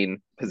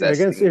Spain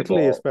possessing against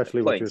Italy, the ball,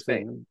 especially what you're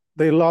saying.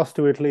 They lost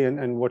to Italy,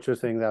 and what you're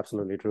saying is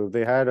absolutely true.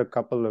 They had a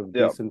couple of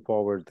decent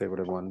forwards, they would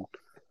have won.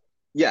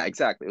 Yeah,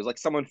 exactly. It was like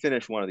someone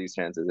finish one of these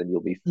chances and you'll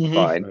be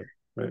fine.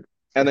 Right.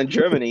 And then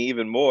Germany,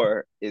 even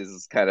more,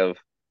 is kind of,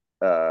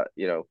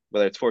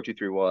 whether it's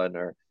 4-2-3-1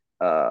 or,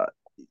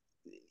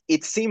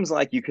 it seems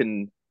like you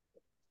can.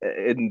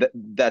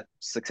 That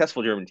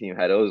successful German team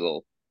had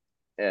Ozil,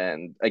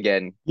 and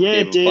again,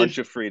 gave a bunch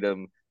of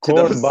freedom to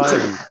core those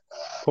Bayern,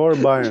 core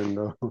Bayern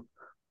though,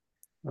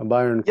 a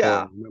Bayern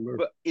core. Remember?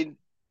 But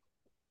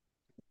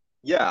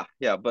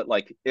but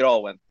like it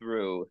all went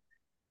through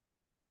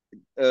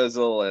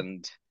Ozil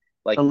and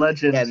like the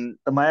legend, and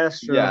the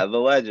maestro. Yeah, the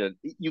legend.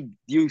 You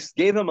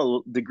gave him a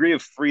degree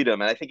of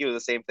freedom, and I think it was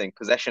the same thing.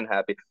 Possession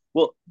happy.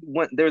 Well,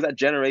 when there was that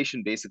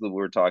generation, basically, what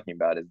we were talking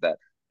about is that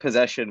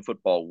possession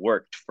football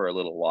worked for a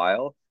little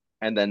while,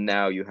 and then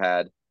now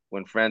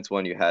when France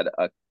won, you had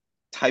a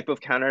type of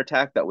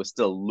counterattack that was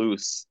still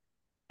loose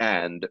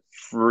and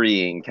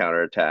freeing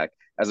counterattack,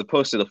 as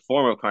opposed to the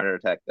form of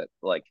counterattack that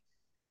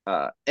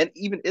and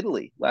even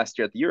Italy last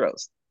year at the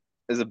Euros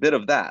is a bit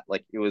of that.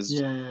 Like it was,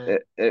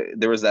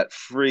 there was that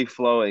free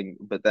flowing,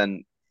 but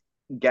then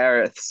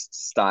Gareth's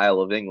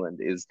style of England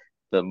is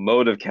the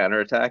mode of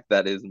counterattack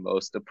that is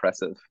most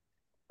oppressive.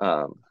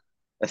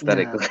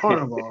 aesthetically.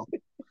 Horrible.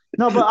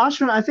 No, but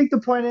Ashwin, I think the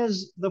point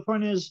is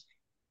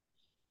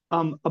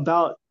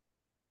about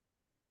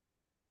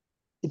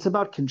it's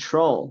about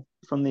control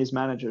from these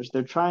managers.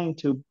 They're trying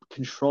to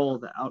control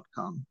the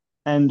outcome.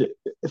 And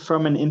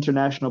from an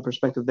international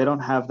perspective, they don't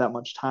have that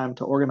much time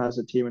to organize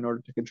a team in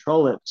order to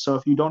control it. So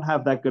if you don't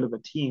have that good of a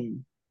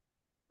team,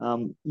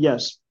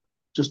 yes,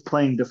 just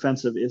playing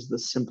defensive is the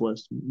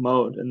simplest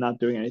mode and not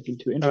doing anything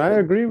too And I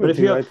interesting. agree But with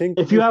you. I think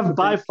if you have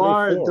by they play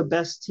far the four.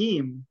 best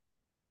team,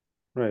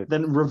 right,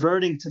 then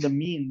reverting to the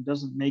mean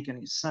doesn't make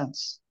any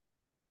sense.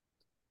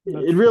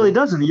 That's It really true.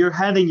 doesn't. You're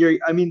handing your,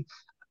 I mean,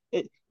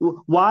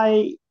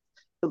 why?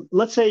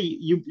 Let's say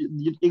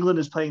England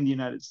is playing the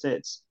United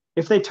States.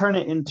 If they turn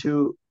it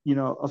into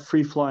a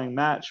free flowing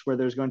match where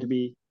there's going to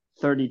be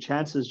 30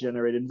 chances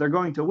generated, they're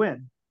going to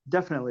win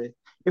definitely.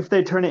 If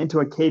they turn it into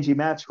a cagey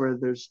match where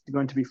there's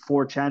going to be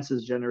 4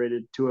 chances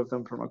generated, 2 of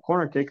them from a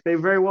corner kick, they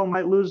very well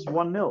might lose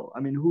 1-0. I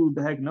mean, who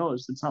the heck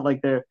knows? It's not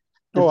like they're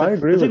Oh, I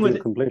agree the thing with you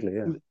with completely.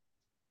 Yeah.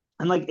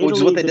 and like Which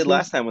is what Italy, they the did teams.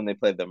 last time when they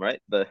played them, right?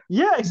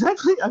 Yeah,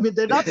 exactly. I mean,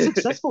 they're not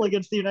successful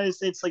against the United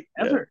States like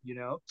Yeah, ever. the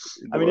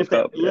I mean, World if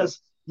they Cup. Yeah.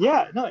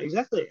 yeah, no,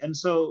 exactly. And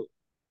so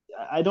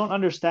I don't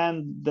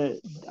understand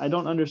that. I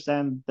don't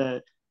understand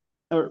that.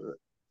 Or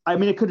I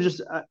mean, it could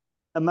just.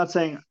 I'm not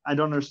saying I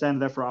don't understand.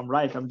 Therefore, I'm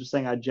right. I'm just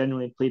saying I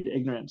genuinely plead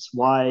ignorance.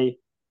 Why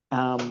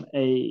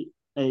a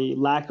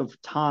lack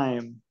of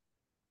time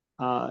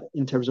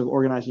in terms of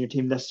organizing your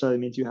team necessarily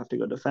means you have to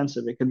go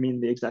defensive. It could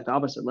mean the exact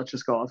opposite. Let's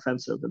just go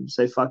offensive and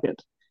say fuck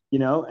it.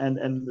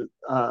 And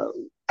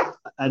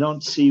I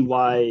don't see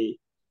why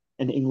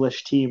an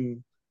English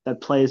team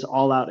that plays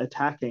all out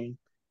attacking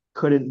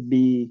couldn't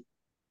be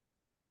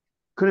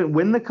couldn't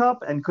win the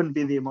cup and couldn't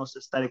be the most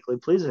aesthetically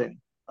pleasing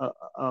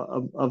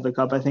of the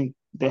cup. I think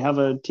they have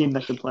a team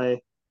that can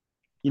play,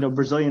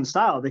 Brazilian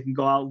style. They can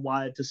go out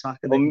wide to Saka.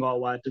 They can Well, go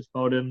out wide to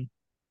Foden.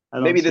 I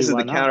don't maybe see this is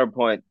why the not.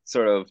 counterpoint,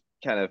 sort of,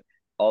 kind of,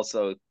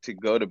 also to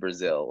go to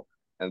Brazil,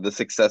 and the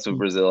success of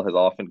Brazil has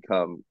often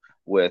come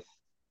with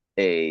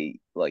a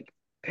like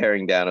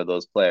paring down of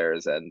those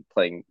players and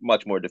playing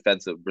much more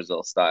defensive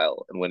Brazil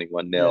style and winning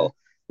 1-0, Yeah,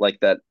 like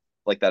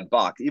that,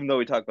 box. Even though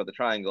we talked about the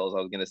triangles,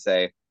 I was going to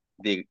say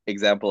the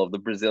example of the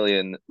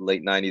Brazilian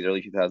late 90s,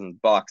 early 2000s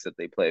box that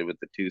they played with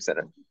the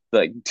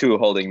two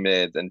holding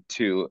mids and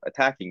two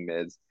attacking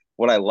mids.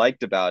 What I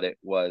liked about it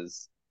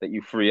was that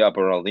you free up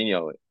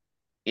Ronaldinho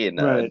in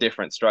a right.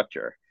 different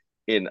structure,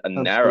 in a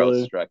narrow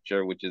Absolutely.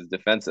 structure, which is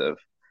defensive.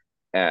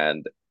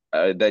 And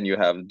then you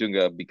have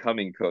Dunga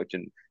becoming coach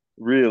and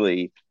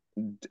really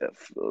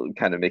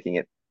kind of making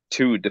it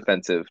too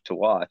defensive to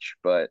watch.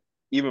 But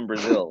even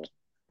Brazil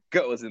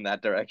goes in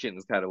that direction,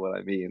 is kind of what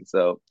I mean.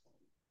 So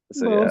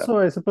But yeah. also,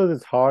 I suppose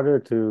it's harder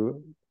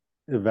to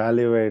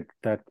evaluate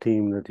that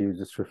team that you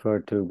just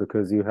referred to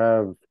because you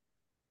have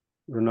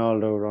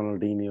Ronaldo,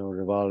 Ronaldinho,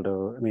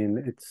 Rivaldo. I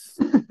mean, it's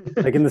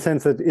like in the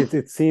sense that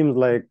it seems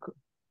like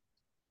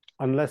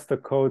unless the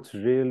coach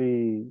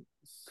really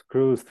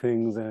screws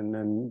things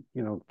and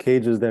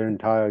cages their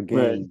entire Right.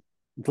 game,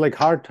 it's like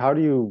hard. How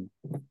do you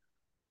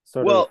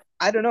sort of Well,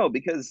 I don't know,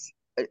 because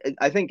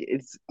I think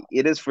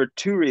it is for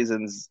two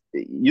reasons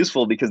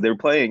useful, because they were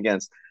playing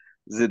against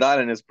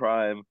Zidane in his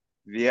prime,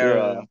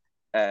 Vieira,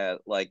 Yeah.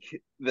 like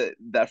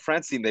that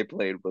France team they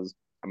played was,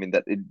 I mean,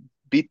 that it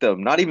beat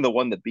them. Not even the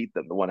one that beat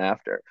them, the one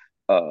after.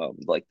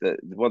 Like the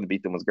one that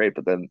beat them was great,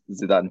 but then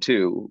Zidane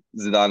too,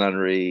 Zidane,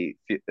 Henry,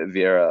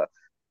 Vieira,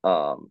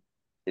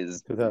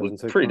 was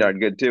 2006 pretty one? darn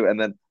good too. And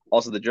then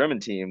also the German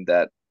team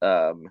that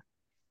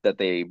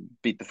they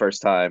beat the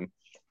first time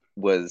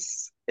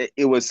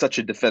it was such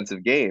a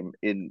defensive game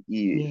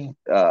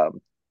Yeah.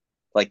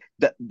 like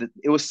that,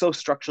 it was so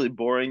structurally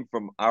boring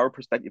from our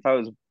perspective. If I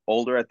was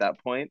older at that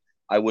point,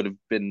 I would have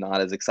been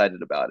not as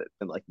excited about it,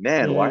 and like,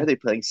 man, why Yeah. are they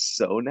playing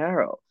so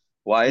narrow?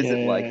 Why is it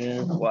like,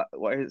 Yeah.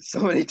 why is so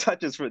many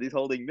touches for these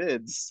holding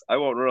mids? I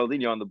want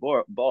Ronaldinho on the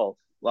ball.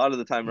 A lot of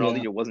the time Yeah.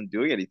 Ronaldinho wasn't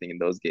doing anything in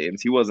those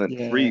games. He wasn't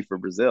Yeah. free for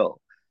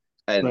Brazil,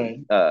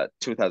 and Right.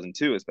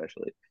 2002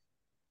 especially.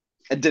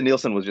 And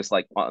Danielson was just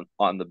like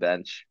on the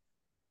bench,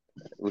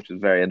 which was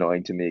very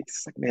annoying to me.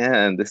 It's like,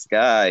 man, this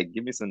guy,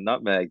 give me some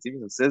nutmegs, give me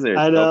some scissors.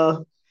 I Nope.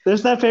 know.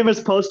 There's that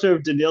famous poster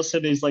of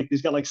Danielson. He's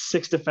got like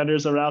 6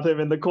 defenders around him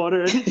in the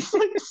corner, and he's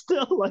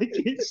still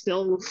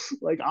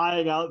like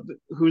eyeing out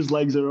whose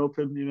legs are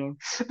open.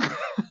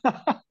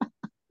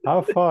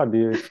 How far do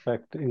you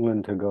expect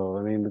England to go?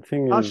 I mean, the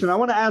thing Ashwin, I is,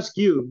 want to ask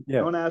you. I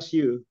yeah. want to ask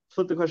you.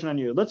 Flip the question on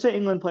you. Let's say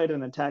England played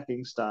an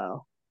attacking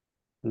style.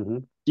 Hmm.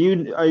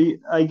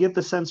 I get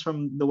the sense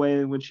from the way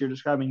in which you're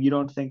describing, you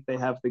don't think they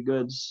have the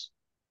goods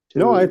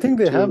No, I to think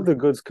they have to the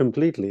goods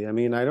completely. I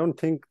mean, I don't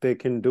think they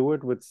can do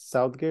it with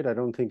Southgate. I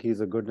don't think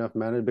he's a good enough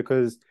manager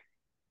because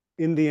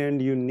in the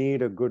end, you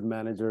need a good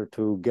manager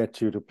to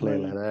get you to play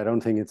like right, that. I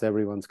don't think it's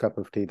everyone's cup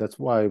of tea. That's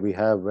why we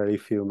have very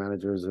few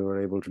managers who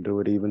are able to do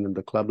it, even in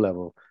the club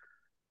level.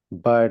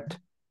 But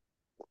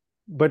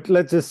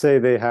let's just say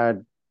they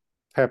had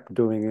Pep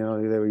doing,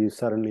 they were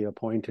suddenly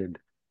appointed.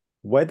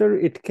 Whether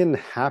it can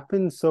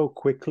happen so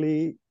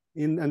quickly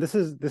and this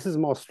is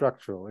more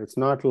structural. It's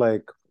not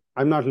like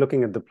I'm not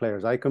looking at the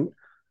players.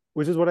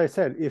 Which is what I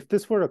said. If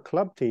this were a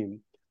club team,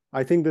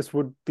 I think this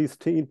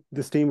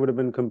team would have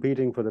been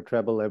competing for the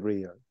treble every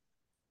year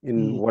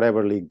in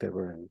whatever league they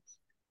were in.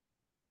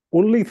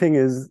 Only thing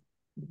is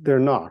they're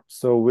not.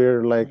 So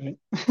we're like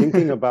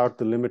thinking about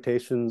the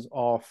limitations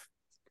of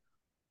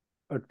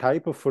a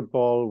type of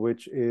football,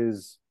 which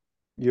is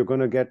you're going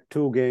to get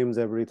 2 games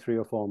every 3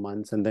 or 4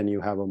 months, and then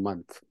you have a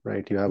month,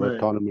 right? You have a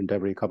tournament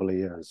every couple of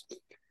years.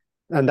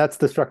 And that's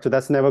the structure.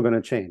 That's never going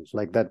to change.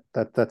 Like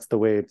that's the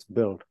way it's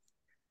built.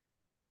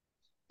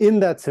 In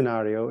that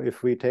scenario,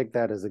 if we take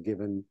that as a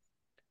given,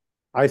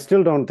 I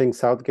still don't think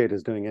Southgate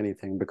is doing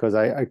anything, because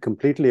I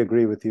completely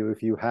agree with you.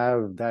 If you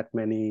have that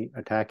many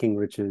attacking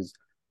riches,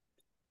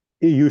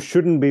 you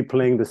shouldn't be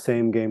playing the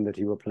same game that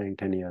you were playing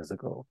 10 years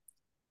ago.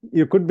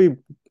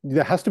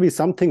 There has to be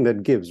something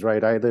that gives,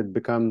 right? Either it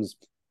becomes,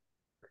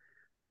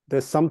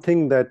 there's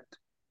something that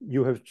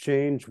you have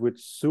changed which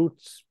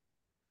suits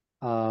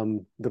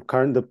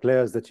the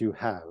players that you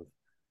have.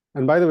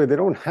 And by the way, they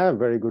don't have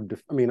very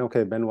good. I mean,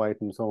 okay, Ben White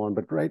and so on,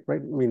 but right. I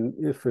mean,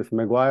 if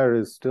Maguire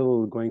is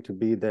still going to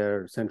be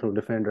their central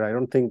defender, I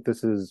don't think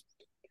this is.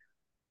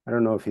 I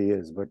don't know if he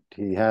is, but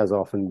he has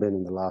often been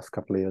in the last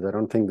couple of years. I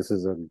don't think this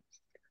is a.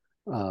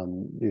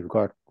 You've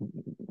got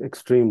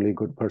extremely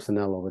good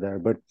personnel over there,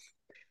 but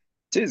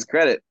to his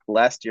credit,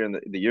 last year in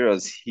the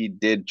Euros, he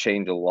did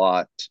change a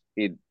lot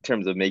in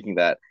terms of making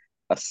that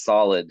a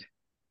solid,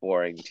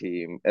 boring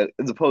team,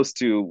 as opposed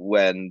to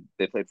when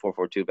they played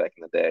 4-4-2 back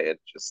in the day. It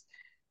just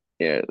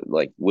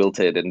like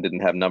wilted and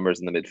didn't have numbers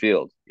in the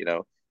midfield.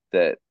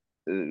 That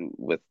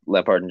with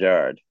Lampard and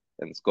Gerrard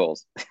and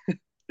Scholes.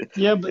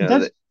 Yeah,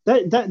 but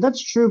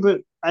that's true.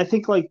 But I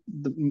think like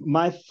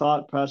my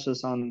thought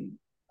process on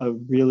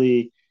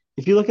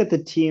if you look at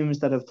the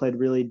teams that have played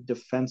really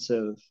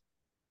defensive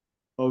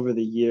over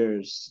the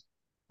years,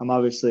 I'm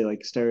obviously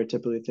like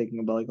stereotypically thinking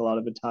about like a lot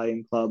of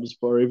Italian clubs,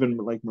 or even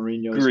like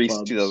Mourinho's Greece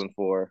clubs.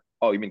 2004.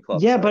 Oh, you mean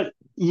clubs? Yeah, sorry.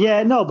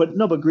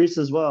 but Greece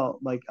as well.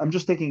 Like I'm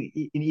just thinking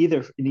in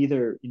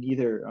either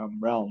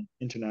realm,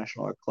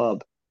 international or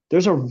club,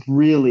 there's a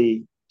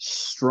really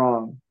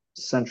strong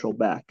central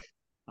back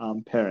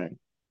pairing,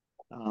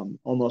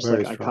 almost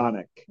very like strong.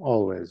 iconic.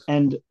 Always.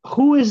 And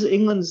who is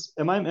England's?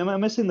 Am I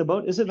missing the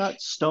boat? Is it not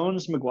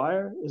Stones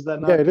Maguire? Is that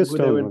not it is who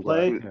Stones they would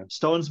Maguire, play? yeah.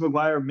 Stones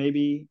Maguire,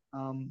 maybe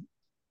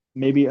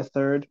a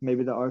third,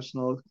 maybe the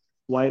Arsenal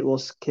White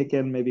will kick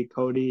in, maybe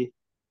Cody.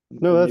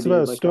 No, that's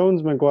about like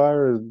Stones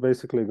Maguire is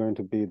basically going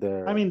to be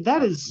there. I mean,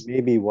 that is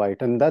maybe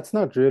White, and that's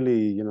not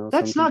really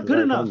that's something not good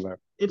enough.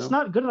 It's no?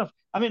 not good enough.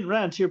 I mean,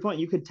 Rand, to your point,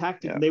 you could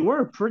they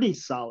were pretty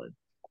solid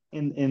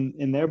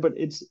in there, but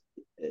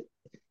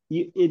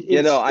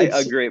I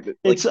agree.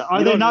 But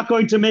are they not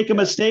going to make a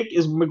mistake?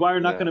 Is Maguire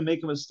not going to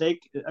make a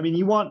mistake? I mean,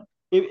 you want.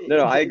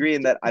 I agree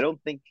in that. I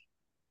don't think.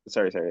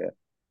 Sorry. Yeah.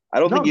 I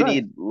don't think you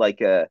need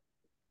like a.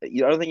 I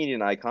don't think you need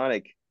an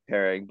iconic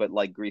pairing, but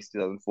like Greece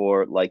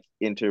 2004, like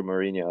Inter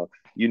Mourinho,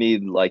 you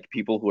need like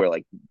people who are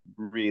like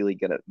really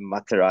good at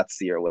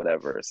Materazzi or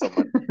whatever.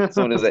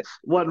 Someone is like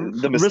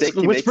the mistake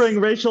whispering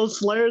racial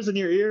slurs in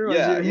your ear.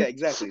 Yeah,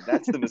 exactly.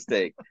 That's the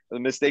mistake. The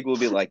mistake will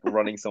be like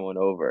running someone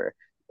over.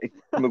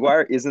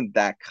 Maguire isn't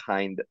that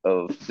kind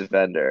of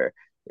defender.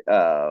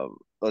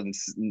 And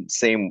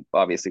same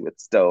obviously with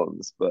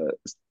Stones, but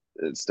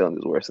Stones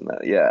is worse than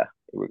that. Yeah,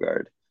 in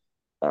regard.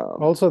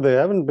 Also, they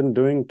haven't been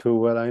doing too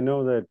well. I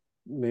know that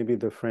maybe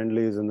the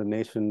friendlies in the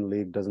Nation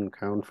League doesn't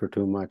count for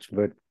too much,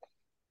 but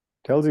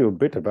tells you a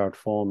bit about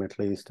form at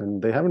least.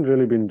 And they haven't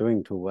really been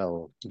doing too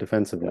well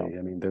defensively. Yeah.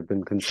 I mean, they've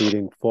been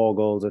conceding 4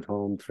 goals at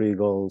home, 3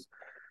 goals.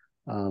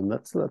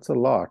 That's a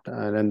lot,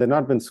 and they've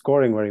not been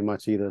scoring very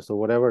much either. So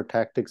whatever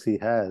tactics he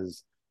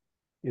has,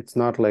 it's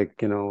not like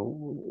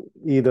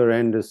either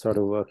end is sort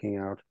of working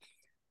out.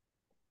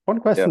 One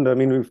question, though, I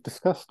mean, we've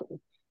discussed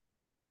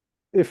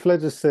if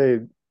let's just say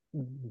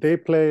they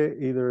play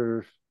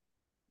either,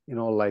 in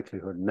all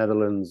likelihood,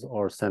 Netherlands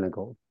or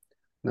Senegal.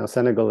 Now,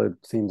 Senegal, it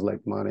seems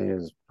like Mane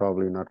is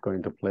probably not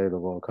going to play the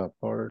World Cup,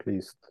 or at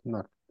least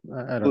not.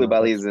 I don't know.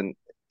 Koulibaly is in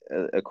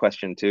a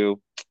question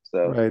too.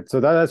 So right, so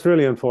that's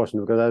really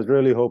unfortunate, because I was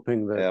really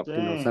hoping that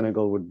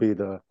Senegal would be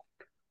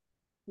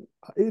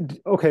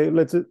okay.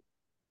 Let's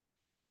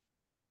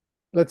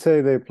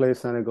say they play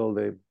Senegal,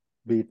 they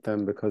beat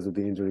them because of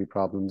the injury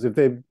problems. If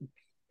they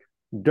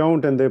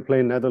don't and they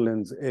play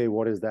Netherlands,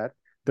 what is that?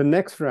 The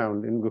next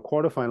round in the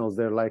quarterfinals,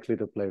 they're likely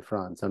to play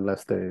France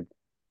unless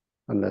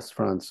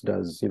France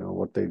does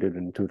what they did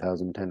in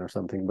 2010 or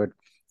something. But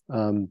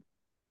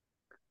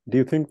do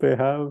you think they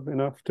have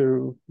enough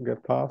to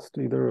get past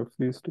either of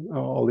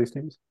all these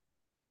teams?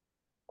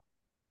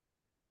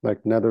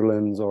 Like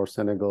Netherlands or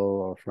Senegal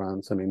or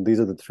France? I mean, these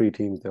are the 3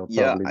 teams they'll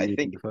probably meet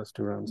in the first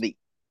 2 rounds.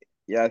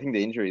 I think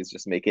the injuries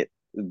just make it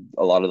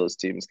a lot of those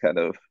teams kind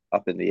of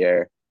up in the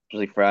air,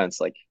 especially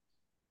France. Like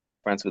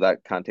France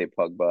without Kanté,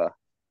 Pogba.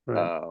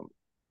 Right.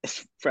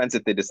 France,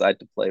 if they decide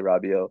to play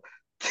Rabiot,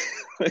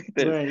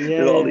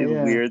 there's all these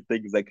weird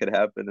things that could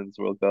happen in this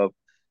World Cup.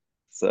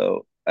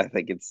 So I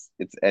think it's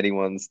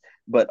anyone's.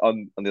 But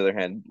on the other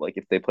hand, like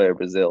if they play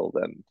Brazil,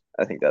 then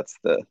I think that's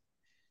the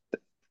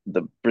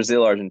the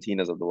Brazil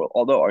Argentinas of the world.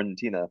 Although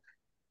Argentina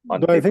on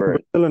But I think paper,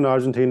 Brazil and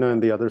Argentina on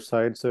the other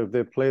side. So if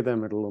they play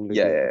them, it'll only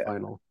yeah, be in yeah, the yeah.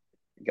 final.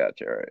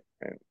 Gotcha,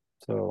 right.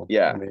 So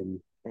Yeah, I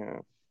mean, yeah.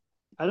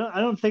 I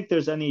don't think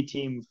there's any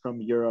team from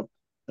Europe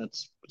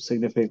that's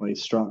significantly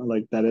strong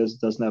like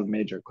doesn't have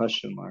major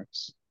question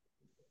marks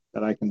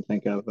that I can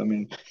think of. I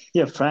mean,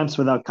 yeah, France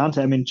without Conte.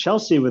 I mean,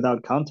 Chelsea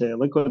without Conte.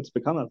 Look what's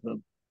become of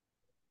them.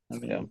 I Yeah.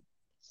 mean,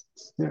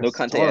 No it's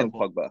Kante and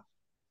horrible. Pogba.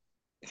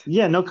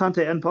 Yeah, no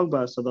Conte and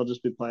Pogba, so they'll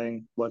just be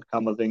playing what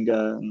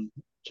Kamavinga and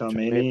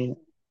Tchouaméni.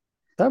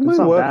 that It's might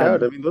not work bad.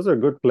 out. I mean, those are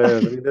good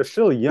players. I mean, they're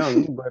still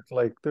young, but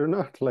they're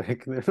not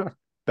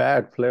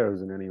bad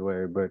players in any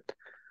way. But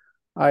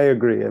I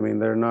agree. I mean,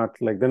 they're not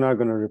going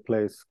to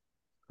replace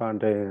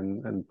Conte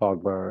and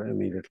Pogba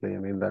immediately. I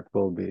mean, that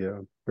will be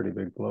a pretty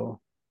big blow.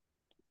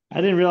 I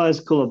didn't realize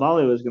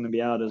Koulibaly was going to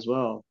be out as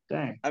well.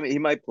 Dang. I mean, he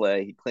might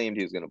play. He claimed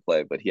he was going to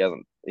play, but he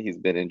hasn't. He's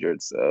been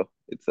injured, so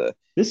it's a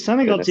This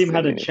Senegal fitness team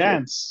had thing a an issue.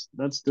 chance.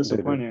 That's They did.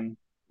 disappointing.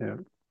 Yeah.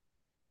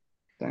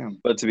 Damn.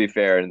 But to be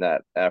fair, in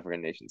that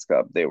African Nations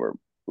Cup, they were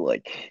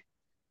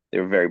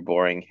very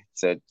boring.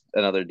 So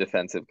another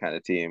defensive kind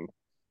of team.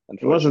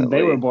 It wasn't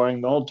they were Unfortunately,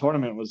 boring. The whole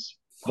tournament was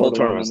the whole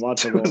borderline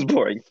tournament was unwatchable.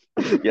 boring.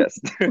 Yes,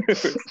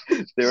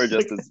 they were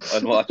just as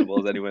unwatchable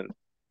as anyone.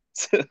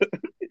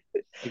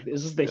 Like,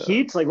 is this the Yeah.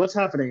 heat? Like, what's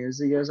happening? Is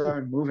you guys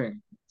aren't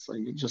moving? It's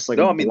like just like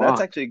a No, I mean that's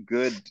block. actually a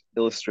good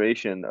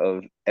illustration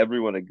of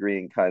everyone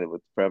agreeing kind of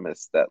with the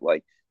premise that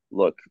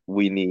look,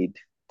 we need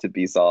to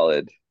be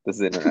solid. This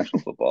is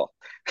international football.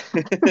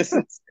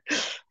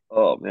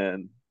 Oh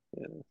man.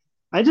 Yeah.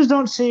 I just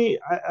don't see.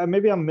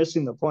 Maybe I'm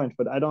missing the point,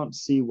 but I don't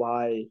see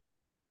why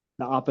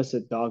the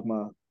opposite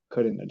dogma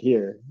couldn't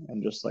adhere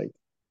and just like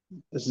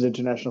this is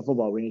international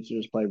football. We need to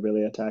just play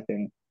really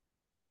attacking.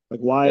 Like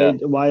why? Yeah.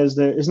 Why is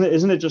there?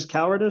 Isn't it just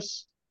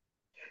cowardice?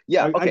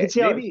 Yeah, I okay. could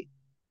see how. Maybe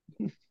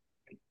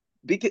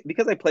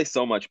because I play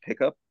so much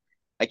pickup,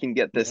 I can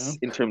get Yeah. this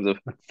in terms of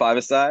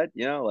five-a-side,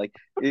 like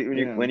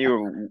Yeah. when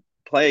you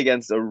play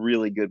against a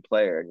really good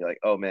player and you're like,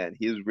 oh man,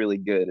 he's really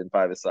good in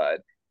five-a-side,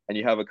 and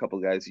you have a couple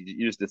guys,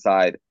 you just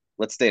decide,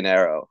 let's stay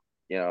narrow,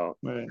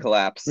 Right.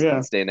 collapse Yeah.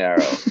 and stay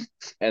narrow,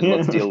 and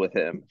let's Yeah. deal with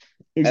him.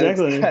 And it's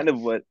Exactly. kind of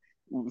what.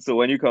 So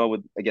when you come up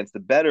with against a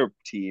better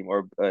team,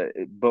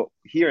 but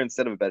here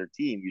instead of a better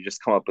team, you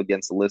just come up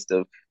against a list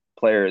of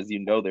players.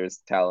 There's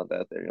talent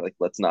out there. You're like,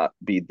 let's not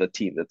be the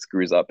team that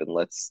screws up, and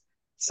let's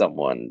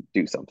someone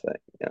do something.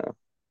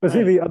 But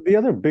see, Right. the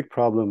other big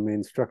problem, I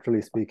mean,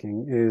 structurally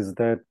speaking, is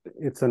that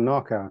it's a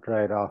knockout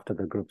right after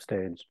the group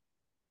stage.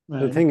 The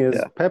Right. thing is,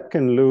 Yeah, Pep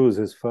can lose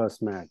his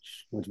first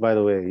match, which, by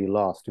the way, he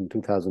lost in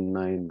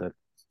 2009. That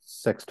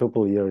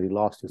sextuple year, he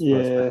lost his first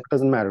match. Yeah. It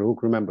doesn't matter who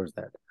remembers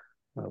that.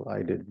 Well,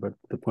 I did, but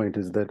the point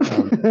is that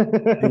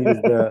thing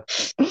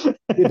is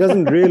it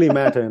doesn't really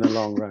matter in the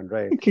long run,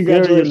 right? Here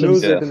you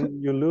lose Congratulations. it yeah,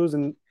 and you lose,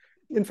 and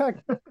in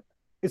fact,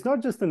 it's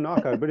not just a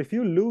knockout, but if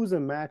you lose a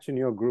match in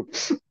your group,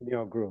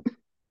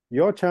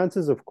 your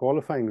chances of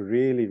qualifying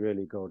really,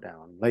 really go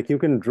down. Like you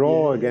can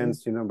draw Yeah.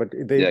 against, but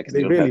yeah. they Because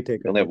they really you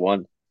take a only have hit.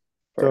 one.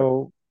 For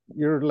So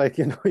you're like,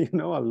 a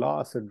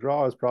loss, a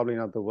draw is probably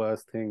not the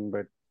worst thing,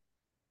 but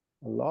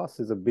a loss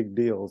is a big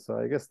deal. So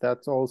I guess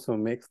that also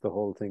makes the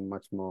whole thing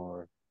much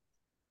more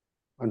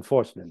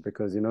unfortunate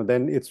because,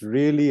 then it's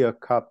really a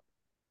cup,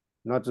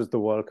 not just the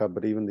World Cup,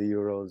 but even the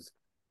Euros,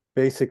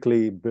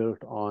 basically built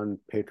on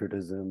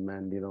patriotism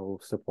and,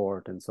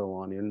 support and so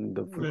on. And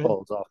the Right.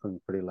 football is often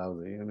pretty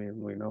lousy. I mean,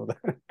 we know that.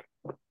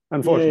 Yeah.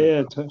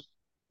 Unfortunately.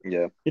 Yeah.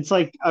 yeah, It's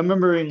like I'm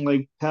remembering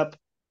like Pep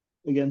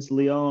against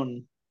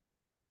Lyon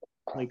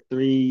like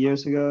 3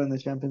 years ago in the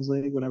Champions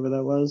League, whenever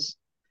that was.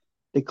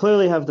 They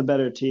clearly have the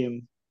better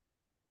team,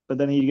 but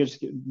then he gets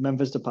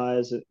Memphis Depay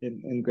is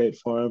in great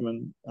form,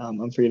 and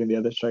I'm forgetting the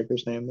other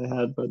striker's name they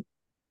had, but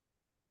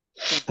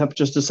Pep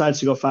just decides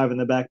to go five in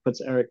the back, puts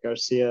Eric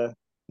Garcia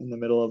in the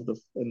middle of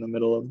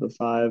the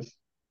five.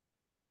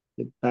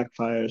 It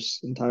backfires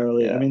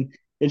entirely. I yeah, mean,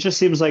 it just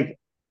seems like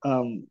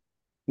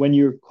when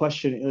you're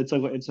questioning, it's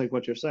like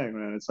what you're saying,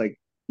 man. It's like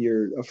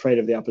you're afraid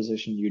of the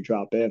opposition, you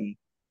drop in.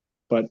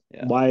 But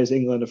yeah, why is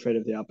England afraid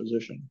of the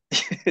opposition?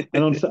 I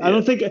don't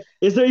yeah. think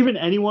is there even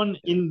anyone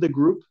in the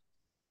group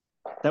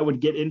that would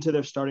get into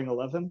their starting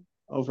 11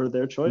 over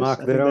their choice? Mark,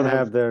 I they think they don't have.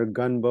 have their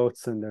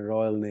gunboats and their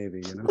Royal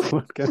Navy.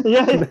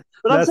 Yeah,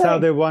 but I'm That's how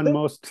saying they won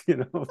most, of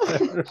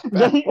their that's,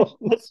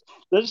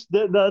 battles.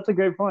 that's a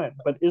great point.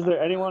 But is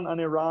there anyone on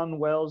Iran,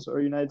 Wales,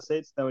 or United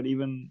States that would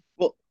even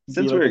Well,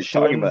 be like a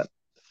shoe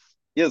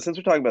in? since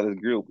we're talking about this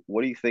group,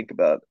 what do you think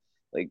about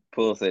like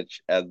Pulisic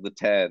as the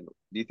 10?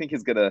 Do you think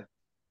he's gonna?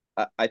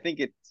 I think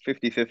it's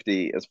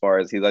 50-50 as far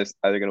as he's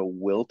either gonna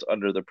wilt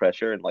under the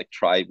pressure and like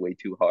try way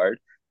too hard,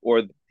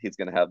 or he's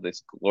gonna have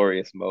this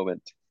glorious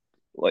moment,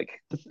 like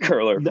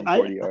curler from I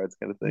 40 yards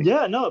kind of thing.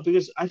 Yeah, no,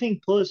 because I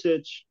think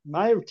Pulisic.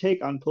 My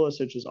take on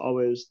Pulisic is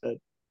always that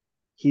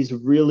he's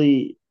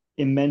really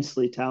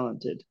immensely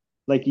talented.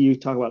 Like you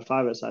talk about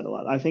five-a-side a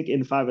lot. I think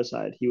in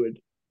five-a-side he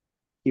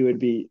would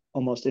be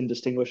almost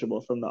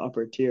indistinguishable from the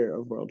upper tier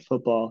of world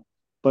football.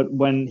 But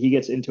when he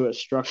gets into a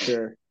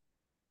structure,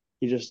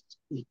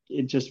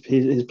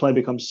 his play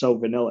becomes so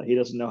vanilla. He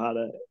doesn't know how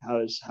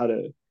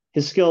to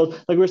his skills.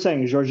 Like we're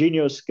saying,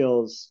 Jorginho's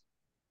skills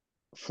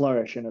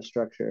flourish in a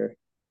structure.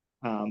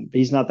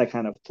 He's not that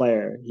kind of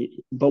player.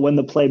 But when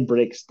the play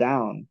breaks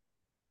down,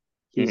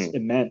 he's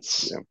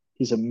immense. Yeah.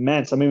 He's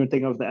immense. I'm even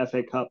thinking of the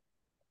FA Cup.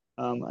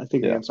 I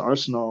think against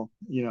Arsenal,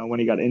 when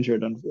he got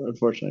injured,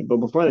 unfortunately. But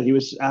before that, he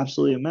was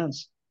absolutely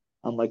immense.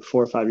 Like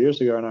 4 or 5 years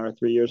ago, or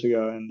 3 years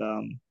ago,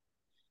 and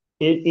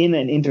in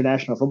an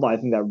international football, I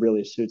think that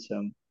really suits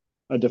him.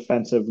 A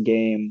defensive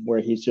game where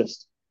he's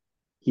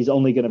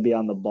only going to be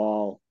on the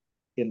ball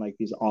in like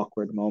these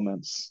awkward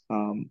moments.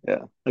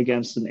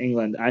 Against an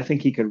England, I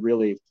think he could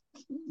really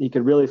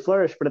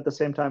flourish. But at the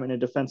same time, in a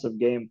defensive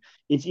game,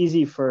 it's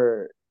easy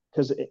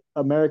because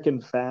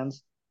American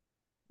fans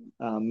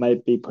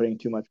might be putting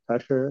too much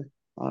pressure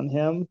on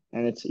him,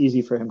 and it's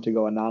easy for him to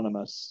go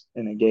anonymous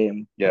in a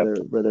game where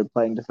they're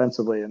playing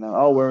defensively, and then,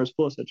 where was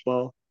Pulisic?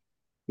 Well,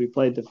 we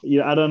played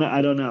I don't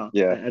know.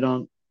 Yeah. I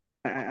don't.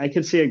 I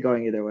could see it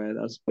going either way.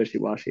 That was a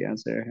wishy-washy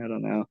answer. I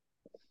don't know.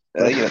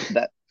 I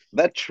think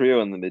that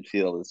trio in the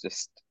midfield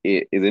is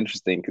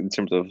interesting in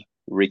terms of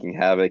wreaking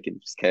havoc and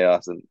just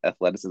chaos and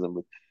athleticism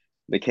with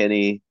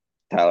McKennie,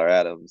 Tyler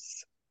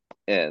Adams,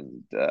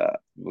 and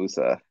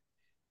Musa.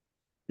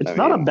 It's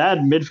not a bad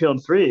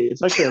midfield three.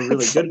 It's actually a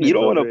really good midfield. You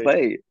don't want to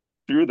play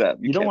through them.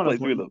 You don't want to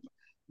play through them.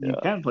 You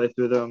can't play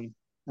through them.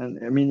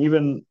 And I mean,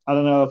 even I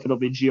don't know if it'll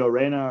be Gio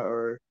Reyna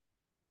or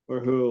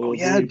who.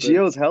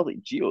 Gio's healthy.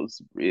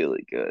 Gio's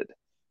really good.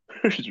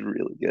 He's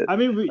really good. I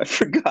mean, I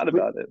forgot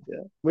about it.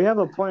 Yeah, we have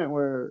a point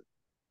where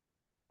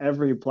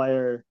every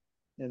player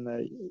in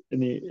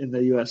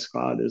the U.S.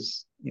 squad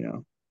is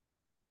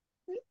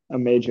a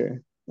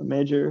major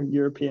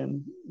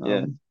European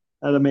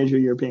at a major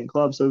European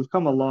club. So we've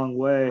come a long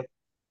way.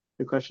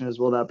 The question is,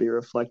 will that be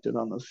reflected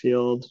on the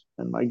field?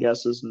 And my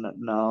guess is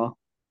no.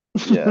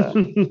 Yeah,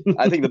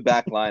 I think the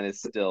back line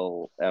is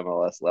still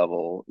MLS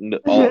level. No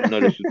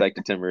disrespect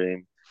to Tim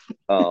Ream.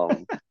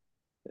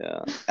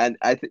 Yeah, and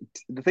I think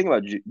the thing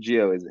about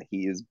Gio is that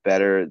he is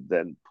better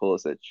than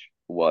Pulisic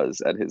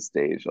was at his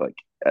stage, like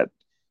at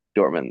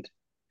Dortmund,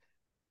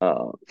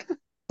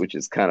 which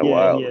is kind of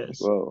wild. He is.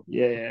 Whoa.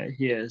 Yeah,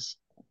 he is.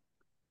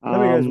 Let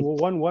me guys,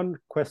 one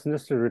question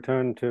just to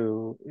return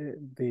to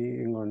the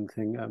England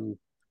thing.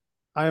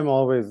 I am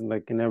always,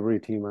 like, in every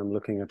team, I'm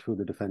looking at who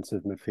the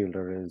defensive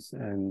midfielder is,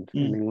 and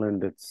in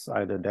England it's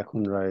either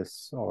Declan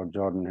Rice or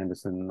Jordan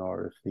Henderson,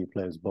 or if he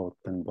plays both,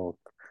 then both.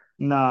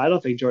 No, I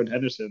don't think Jordan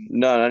Henderson.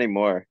 No, not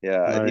anymore. Yeah,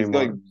 not he's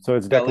anymore. Going. So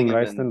it's Declan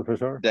Rice then for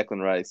sure.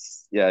 Declan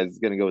Rice. Yeah, he's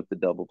gonna go with the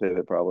double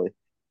pivot probably.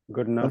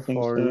 Good enough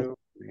for you.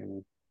 I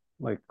mean,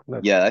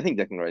 I think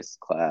Declan Rice is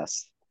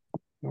class.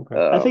 Okay.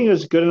 I think it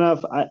was good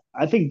enough.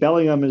 I think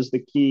Bellingham is the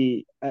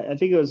key. I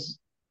think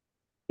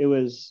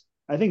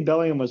I think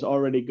Bellingham was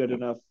already good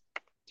enough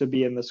to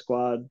be in the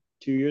squad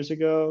 2 years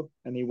ago,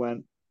 and he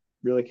went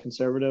really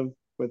conservative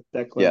with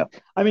Declan. Yeah.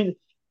 I mean,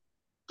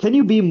 can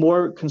you be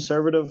more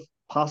conservative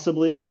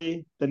possibly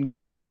than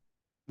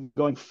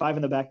going 5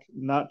 in the back,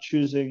 not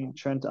choosing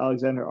Trent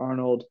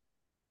Alexander-Arnold,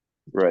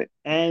 right,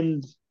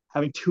 and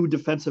having 2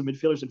 defensive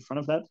midfielders in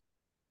front of that?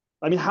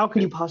 I mean, how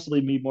can you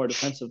possibly be more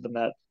defensive than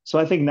that? So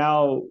I think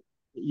now,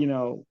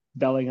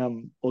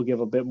 Bellingham will give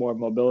a bit more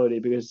mobility,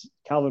 because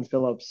Calvin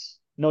Phillips,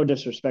 no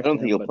disrespect, I don't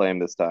think he'll play him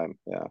this time.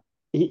 Yeah,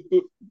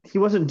 he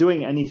wasn't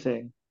doing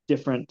anything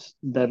different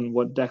than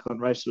what Declan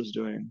Rice was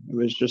doing. It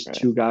was just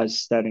 2 guys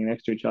standing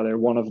next to each other.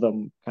 One of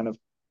them kind of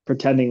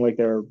pretending like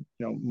they're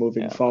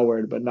moving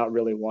forward, but not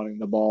really wanting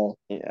the ball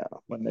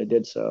when they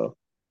did so.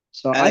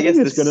 So I think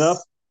it's good enough.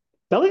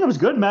 Bellingham's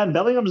good, man.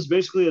 Bellingham's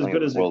basically as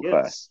good as it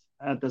gets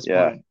at this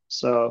point.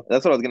 So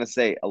that's what I was gonna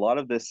say. A lot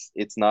of this,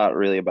 it's not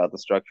really about the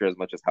structure as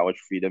much as how much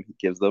freedom he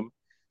gives them.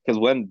 Because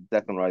when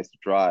Declan Rice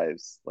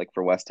drives, like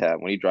for West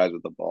Ham, when he drives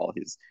with the ball,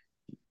 he's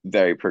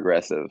very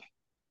progressive,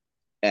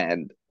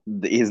 and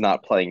he's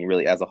not playing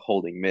really as a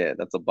holding mid.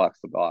 That's a box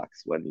to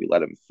box when you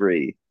let him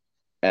free.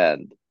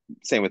 And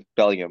same with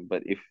Bellingham,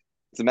 but if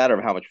it's a matter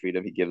of how much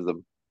freedom he gives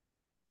them.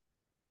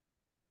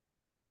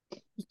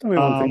 Just tell me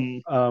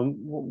one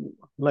thing.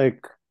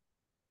 Like,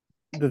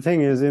 the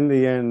thing is, in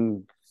the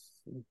end,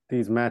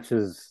 these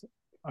matches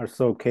are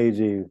so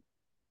cagey.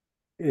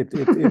 It's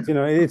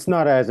it's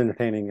not as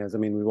entertaining as, I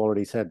mean, we've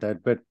already said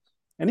that, but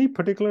any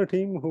particular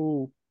team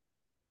who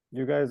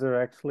you guys are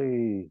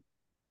actually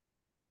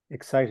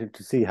excited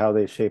to see how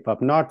they shape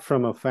up, not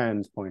from a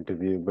fan's point of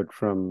view, but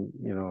from,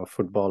 a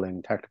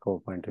footballing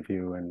tactical point of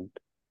view, and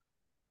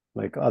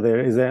like, I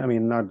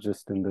mean, not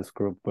just in this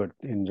group, but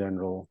in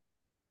general?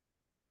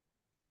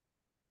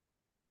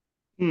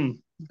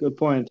 Good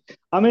point.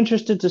 I'm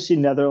interested to see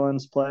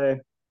Netherlands play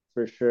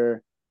for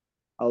sure.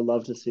 I would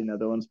love to see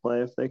Netherlands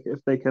play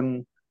if they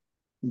can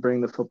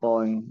bring the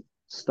footballing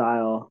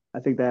style.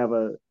 I think they have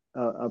a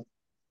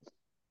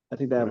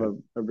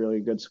really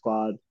good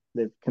squad.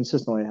 They've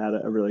consistently had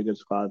a really good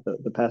squad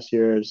the past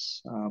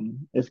years.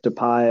 If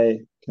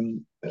Depay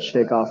can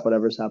shake off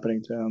whatever's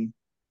happening to him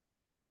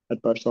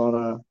at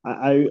Barcelona,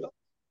 I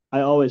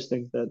always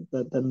think that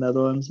the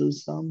Netherlands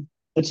is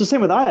It's the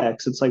same with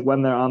Ajax. It's like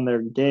when they're on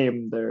their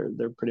game, they're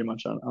pretty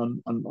much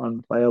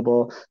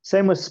unplayable.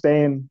 Same with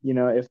Spain.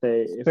 If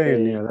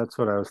Spain, they yeah, that's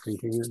what I was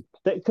thinking.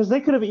 because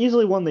they could have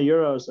easily won the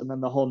Euros, and then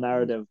the whole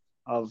narrative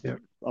of Yeah,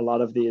 a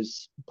lot of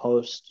these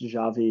post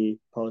Xavi,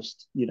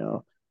 post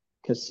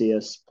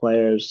Casillas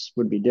players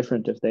would be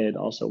different if they had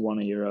also won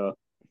a Euro.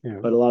 yeah.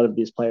 But a lot of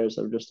these players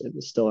are just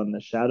still in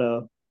the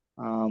shadow.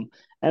 Um,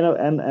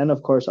 and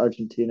of course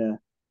Argentina,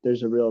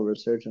 there's a real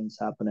resurgence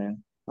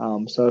happening.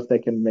 So if they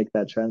can make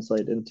that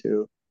translate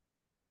into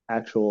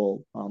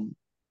actual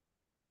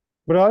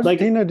But like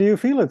Argentina, do you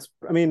feel it's?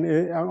 I mean,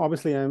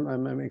 obviously,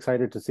 I'm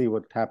excited to see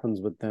what happens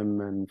with them,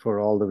 and for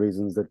all the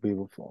reasons that we've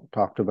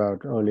talked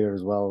about earlier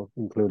as well,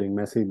 including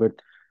Messi. But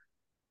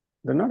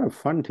they're not a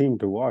fun team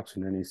to watch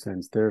in any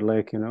sense. They're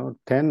like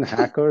 10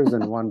 hackers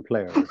and one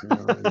player.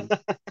 And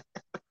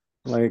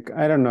like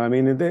I don't know. I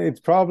mean, it's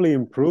probably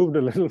improved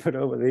a little bit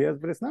over the years,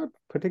 but it's not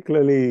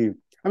particularly.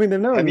 I mean, they've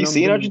never Have you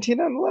seen been.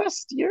 Argentina in the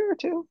last year or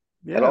two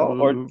at Yeah,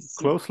 all? Or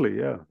closely.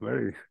 Yeah,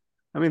 very.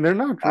 I mean, they're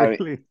not I mean,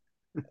 really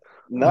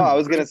no, a I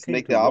was gonna great team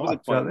make to the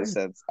opposite watch, point are in the they?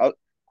 sense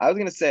I was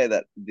gonna say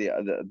that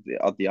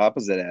the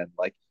opposite end,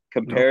 like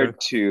Okay. compared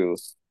to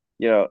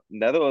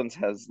Netherlands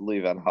has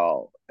Louis van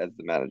Gaal as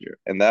the manager,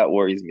 and that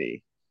worries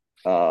me.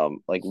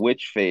 Like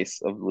which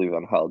face of Louis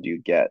van Gaal do you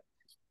get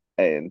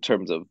in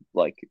terms of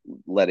like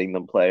letting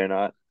them play or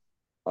not?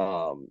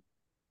 Um,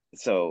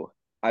 so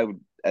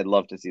I'd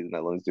love to see the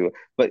Netherlands do it,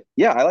 but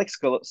yeah, I like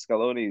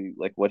Scaloni,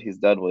 like what he's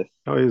done with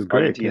Oh, he's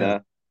great. Yeah.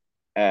 Argentina,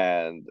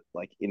 and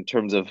like in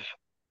terms of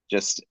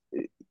just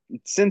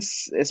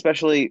since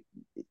especially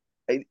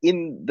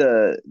in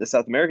the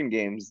South American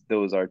games,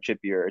 those are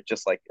chippier,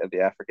 just like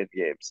the African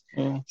games.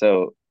 yeah.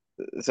 So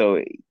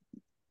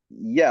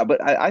yeah,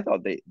 but I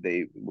thought they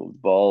moved the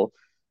ball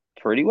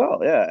pretty well,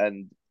 yeah,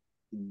 and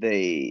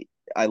they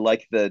I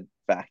like the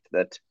fact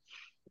that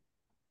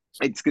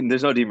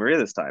there's no Di Maria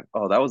this time.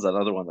 Oh, that was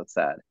another one that's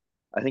sad.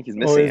 I think he's Oh,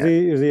 missing it.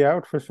 is he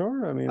out for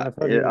sure? I mean, I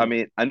thought I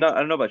mean, I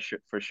don't know about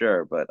for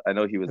sure, but I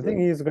know he I was think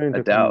he's going a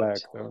to come doubt.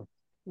 back though.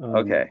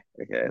 Okay,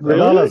 Really?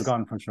 Dybala's that's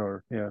gone for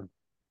sure. Yeah,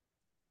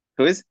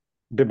 who is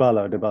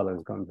Dybala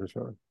is gone for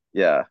sure.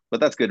 yeah, but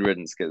that's good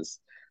riddance because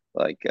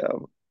like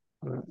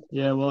Uh,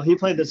 Yeah, well, he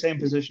played the same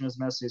position as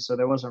Messi, so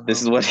there wasn't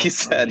this is room what for he both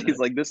of them said. He's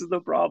there. like, this is the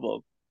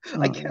problem.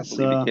 I can't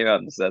believe he So came out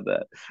and said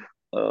that.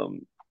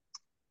 Um,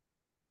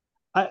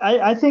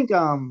 I think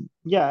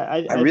yeah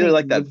I I really think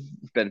like that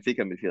with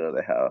Benfica midfielder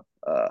they have.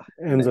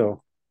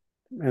 Enzo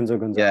Enzo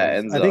Yeah,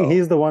 Gonzalez. I think Enzo.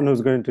 he's the one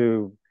who's going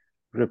to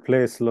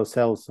replace Lo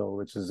Celso,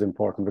 which is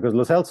important because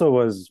Lo Celso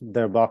was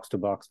their box to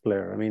box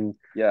player. I mean,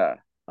 Yeah,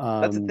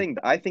 that's the um, thing.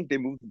 I think they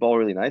moved the ball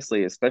really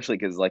nicely, especially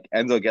because like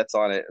Enzo gets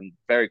on it and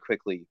very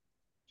quickly,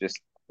 just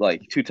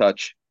like two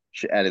touch,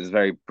 and is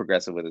very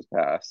progressive with his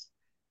pass.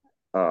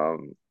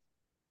 Um,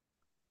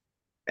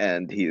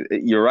 and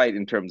you're right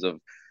in terms of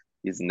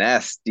he's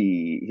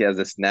nasty. He has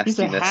this he's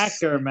a nastiness.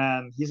 hacker,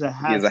 man. He's a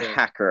He is a hacker.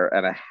 hacker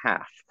and a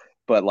half,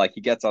 but like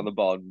he gets on the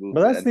ball and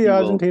but moves it, that's and the he will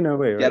Argentina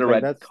way, get right? a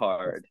Like red that's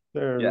card.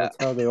 Yeah, that's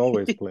how they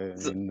always he play. I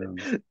is a,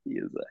 mean, he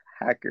is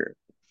a hacker.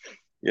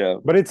 Yeah,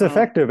 but it's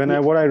effective, and Yeah,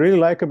 what I really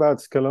like about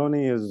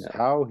Scaloni is yeah,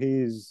 how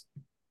he's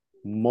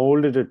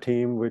molded a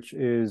team which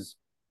is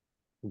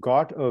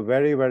got a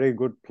very, very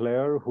good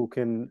player who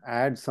can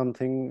add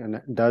something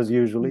and does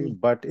usually, mhm,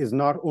 but is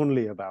not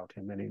only about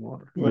him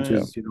anymore, which right. yeah,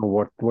 is,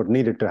 what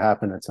needed to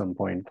happen at some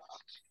point,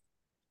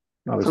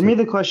 For me, obviously.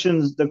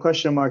 the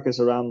question mark is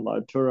around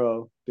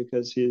Lautaro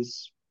because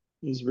he's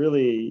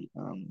really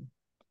like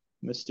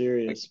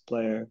mysterious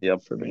player the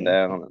up for and me.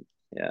 down. And,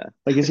 yeah,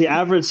 Like, is he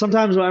average?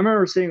 Sometimes I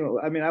remember seeing.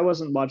 I mean, I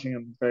wasn't watching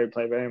him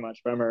play very much.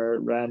 But I remember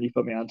Rand, you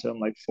put me onto him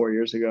like 4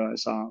 years ago. I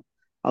saw him.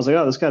 I was like,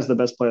 oh, this guy's the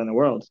best player in the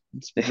world.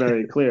 It's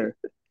very clear.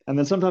 And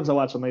then sometimes I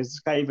watch him. Like, is this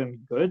guy even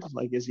good?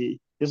 Like, is he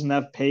doesn't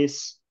have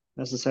pace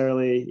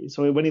necessarily?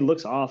 So when he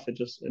looks off, it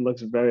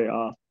looks very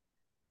off.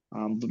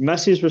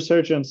 Messi's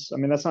resurgence. I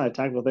mean, that's not a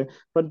tactical thing.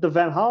 But the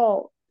Van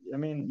Hal. I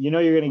mean, you're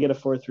going to get a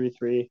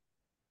 4-3-3.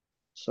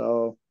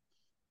 So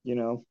you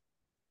know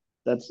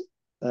that's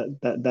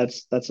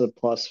that's a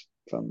plus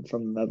from the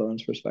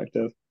Netherlands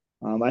perspective.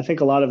 I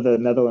think a lot of the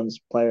Netherlands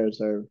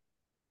players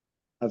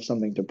have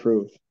something to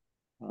prove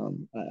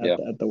yeah,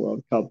 at the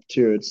World Cup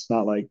too. It's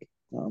not like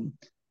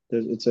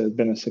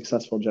been a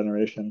successful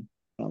generation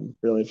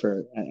really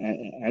for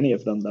any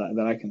of them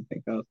that I can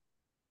think of.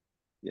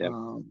 yeah.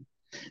 Um,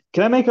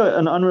 can I make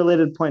an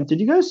unrelated point? Did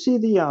you guys see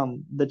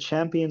the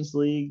Champions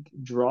League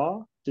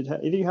draw? Did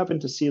you happen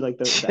to see like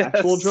the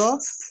actual draw?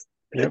 Yes.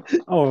 Yep.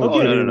 Oh,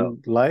 Oh you Okay, no.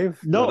 mean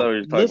live? I thought Yeah. no, we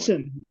were talking about.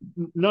 listen.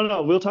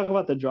 No. We'll talk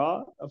about the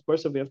draw, of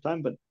course, if we have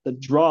time, but the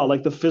draw,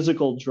 like the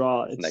physical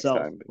draw It's next itself,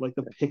 time. like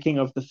the picking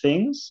of the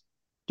things,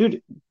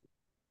 dude,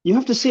 you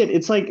have to see it.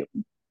 It's like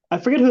I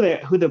forget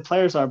who the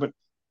players are, but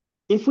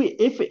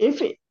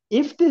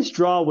if this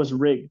draw was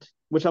rigged,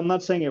 which I'm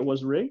not saying it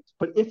was rigged,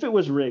 but if it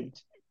was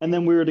rigged, and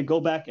then we were to go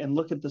back and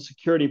look at the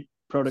security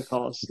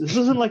protocols, this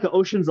isn't like an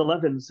Ocean's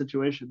 11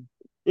 situation.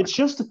 It's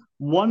just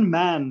one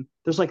man.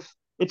 There's like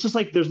it's just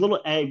like there's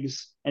little eggs,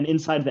 and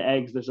inside the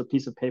eggs there's a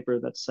piece of paper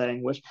that's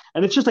saying which,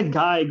 and it's just a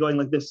guy going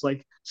like this,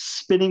 like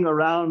spinning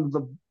around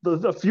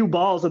the few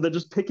balls, and then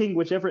just picking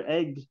whichever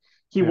egg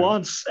he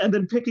wants, and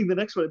then picking the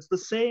next one. It's the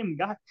same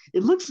guy.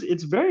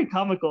 It's very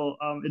comical.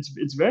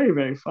 It's very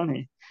very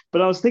funny.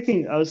 But I was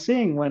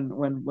seeing when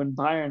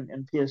Bayern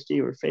and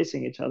PSG were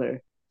facing each other,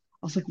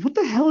 I was like, what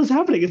the hell is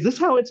happening? Is this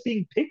how it's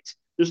being picked?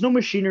 There's no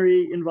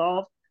machinery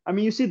involved. I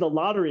mean, you see the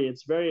lottery.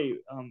 It's very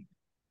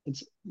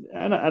it's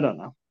I don't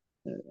know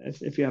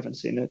if you haven't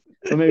seen it,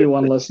 but maybe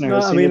one listener No,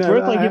 has I seen it. mean, It's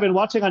worth like even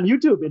watching on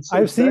YouTube.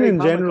 I've It's seen very in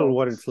general comical.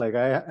 what it's like.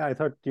 I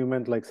thought you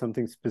meant like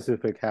something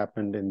specific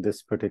happened in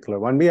this particular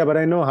one. But yeah, but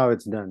I know how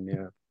it's done.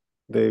 Yeah,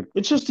 they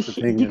It's just the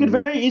thing he could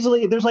and very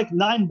easily. There's like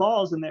 9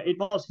 balls in there, 8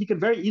 balls. He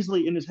could very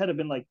easily in his head have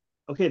been like,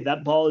 okay,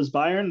 that ball is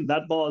Bayern,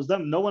 that ball is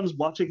them. No one's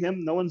watching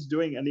him. No one's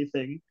doing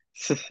anything.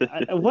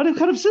 What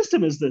kind of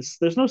system is this?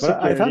 There's no but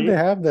I thought they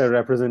security. have their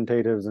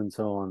representatives and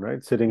so on,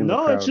 right? Sitting in the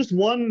No, it's crowd. just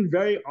one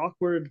very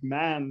awkward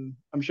man.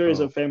 I'm sure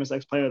he's a Oh, famous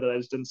ex-player that I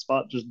just didn't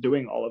spot, just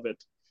doing all of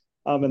it.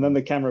 And then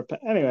the camera.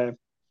 Anyway,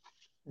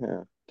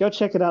 Yeah. go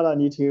check it out on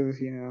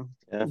YouTube. You know,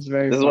 Yeah. it's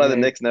very This is why the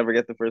funny. Knicks never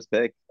get the first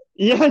pick.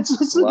 Yeah, it's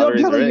just, I'm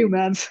Lottery's telling you, rigged.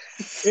 man.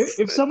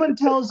 If someone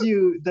tells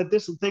you that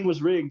this thing was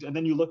rigged, and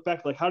then you look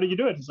back, like, how do you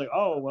do it? It's like,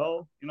 oh,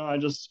 well, you know, I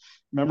just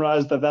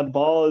memorized that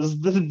ball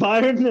is the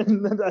Bayern,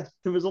 and that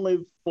there was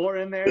only 4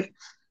 in there.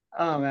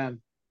 Oh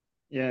man,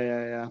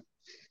 yeah,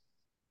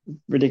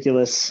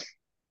 ridiculous.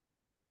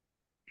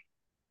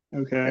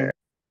 Okay.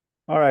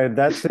 all right.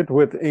 That's it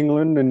with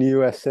England and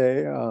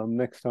USA.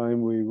 Next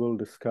time we will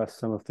discuss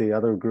some of the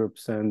other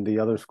groups and the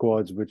other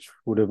squads, which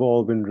would have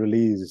all been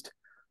released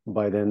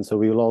by then. So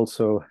we'll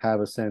also have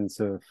a sense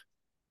of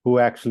who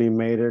actually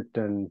made it,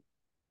 and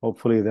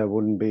hopefully there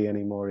wouldn't be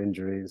any more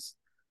injuries.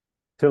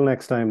 Till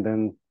next time,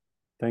 then,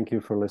 thank you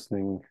for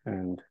listening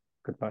and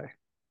goodbye.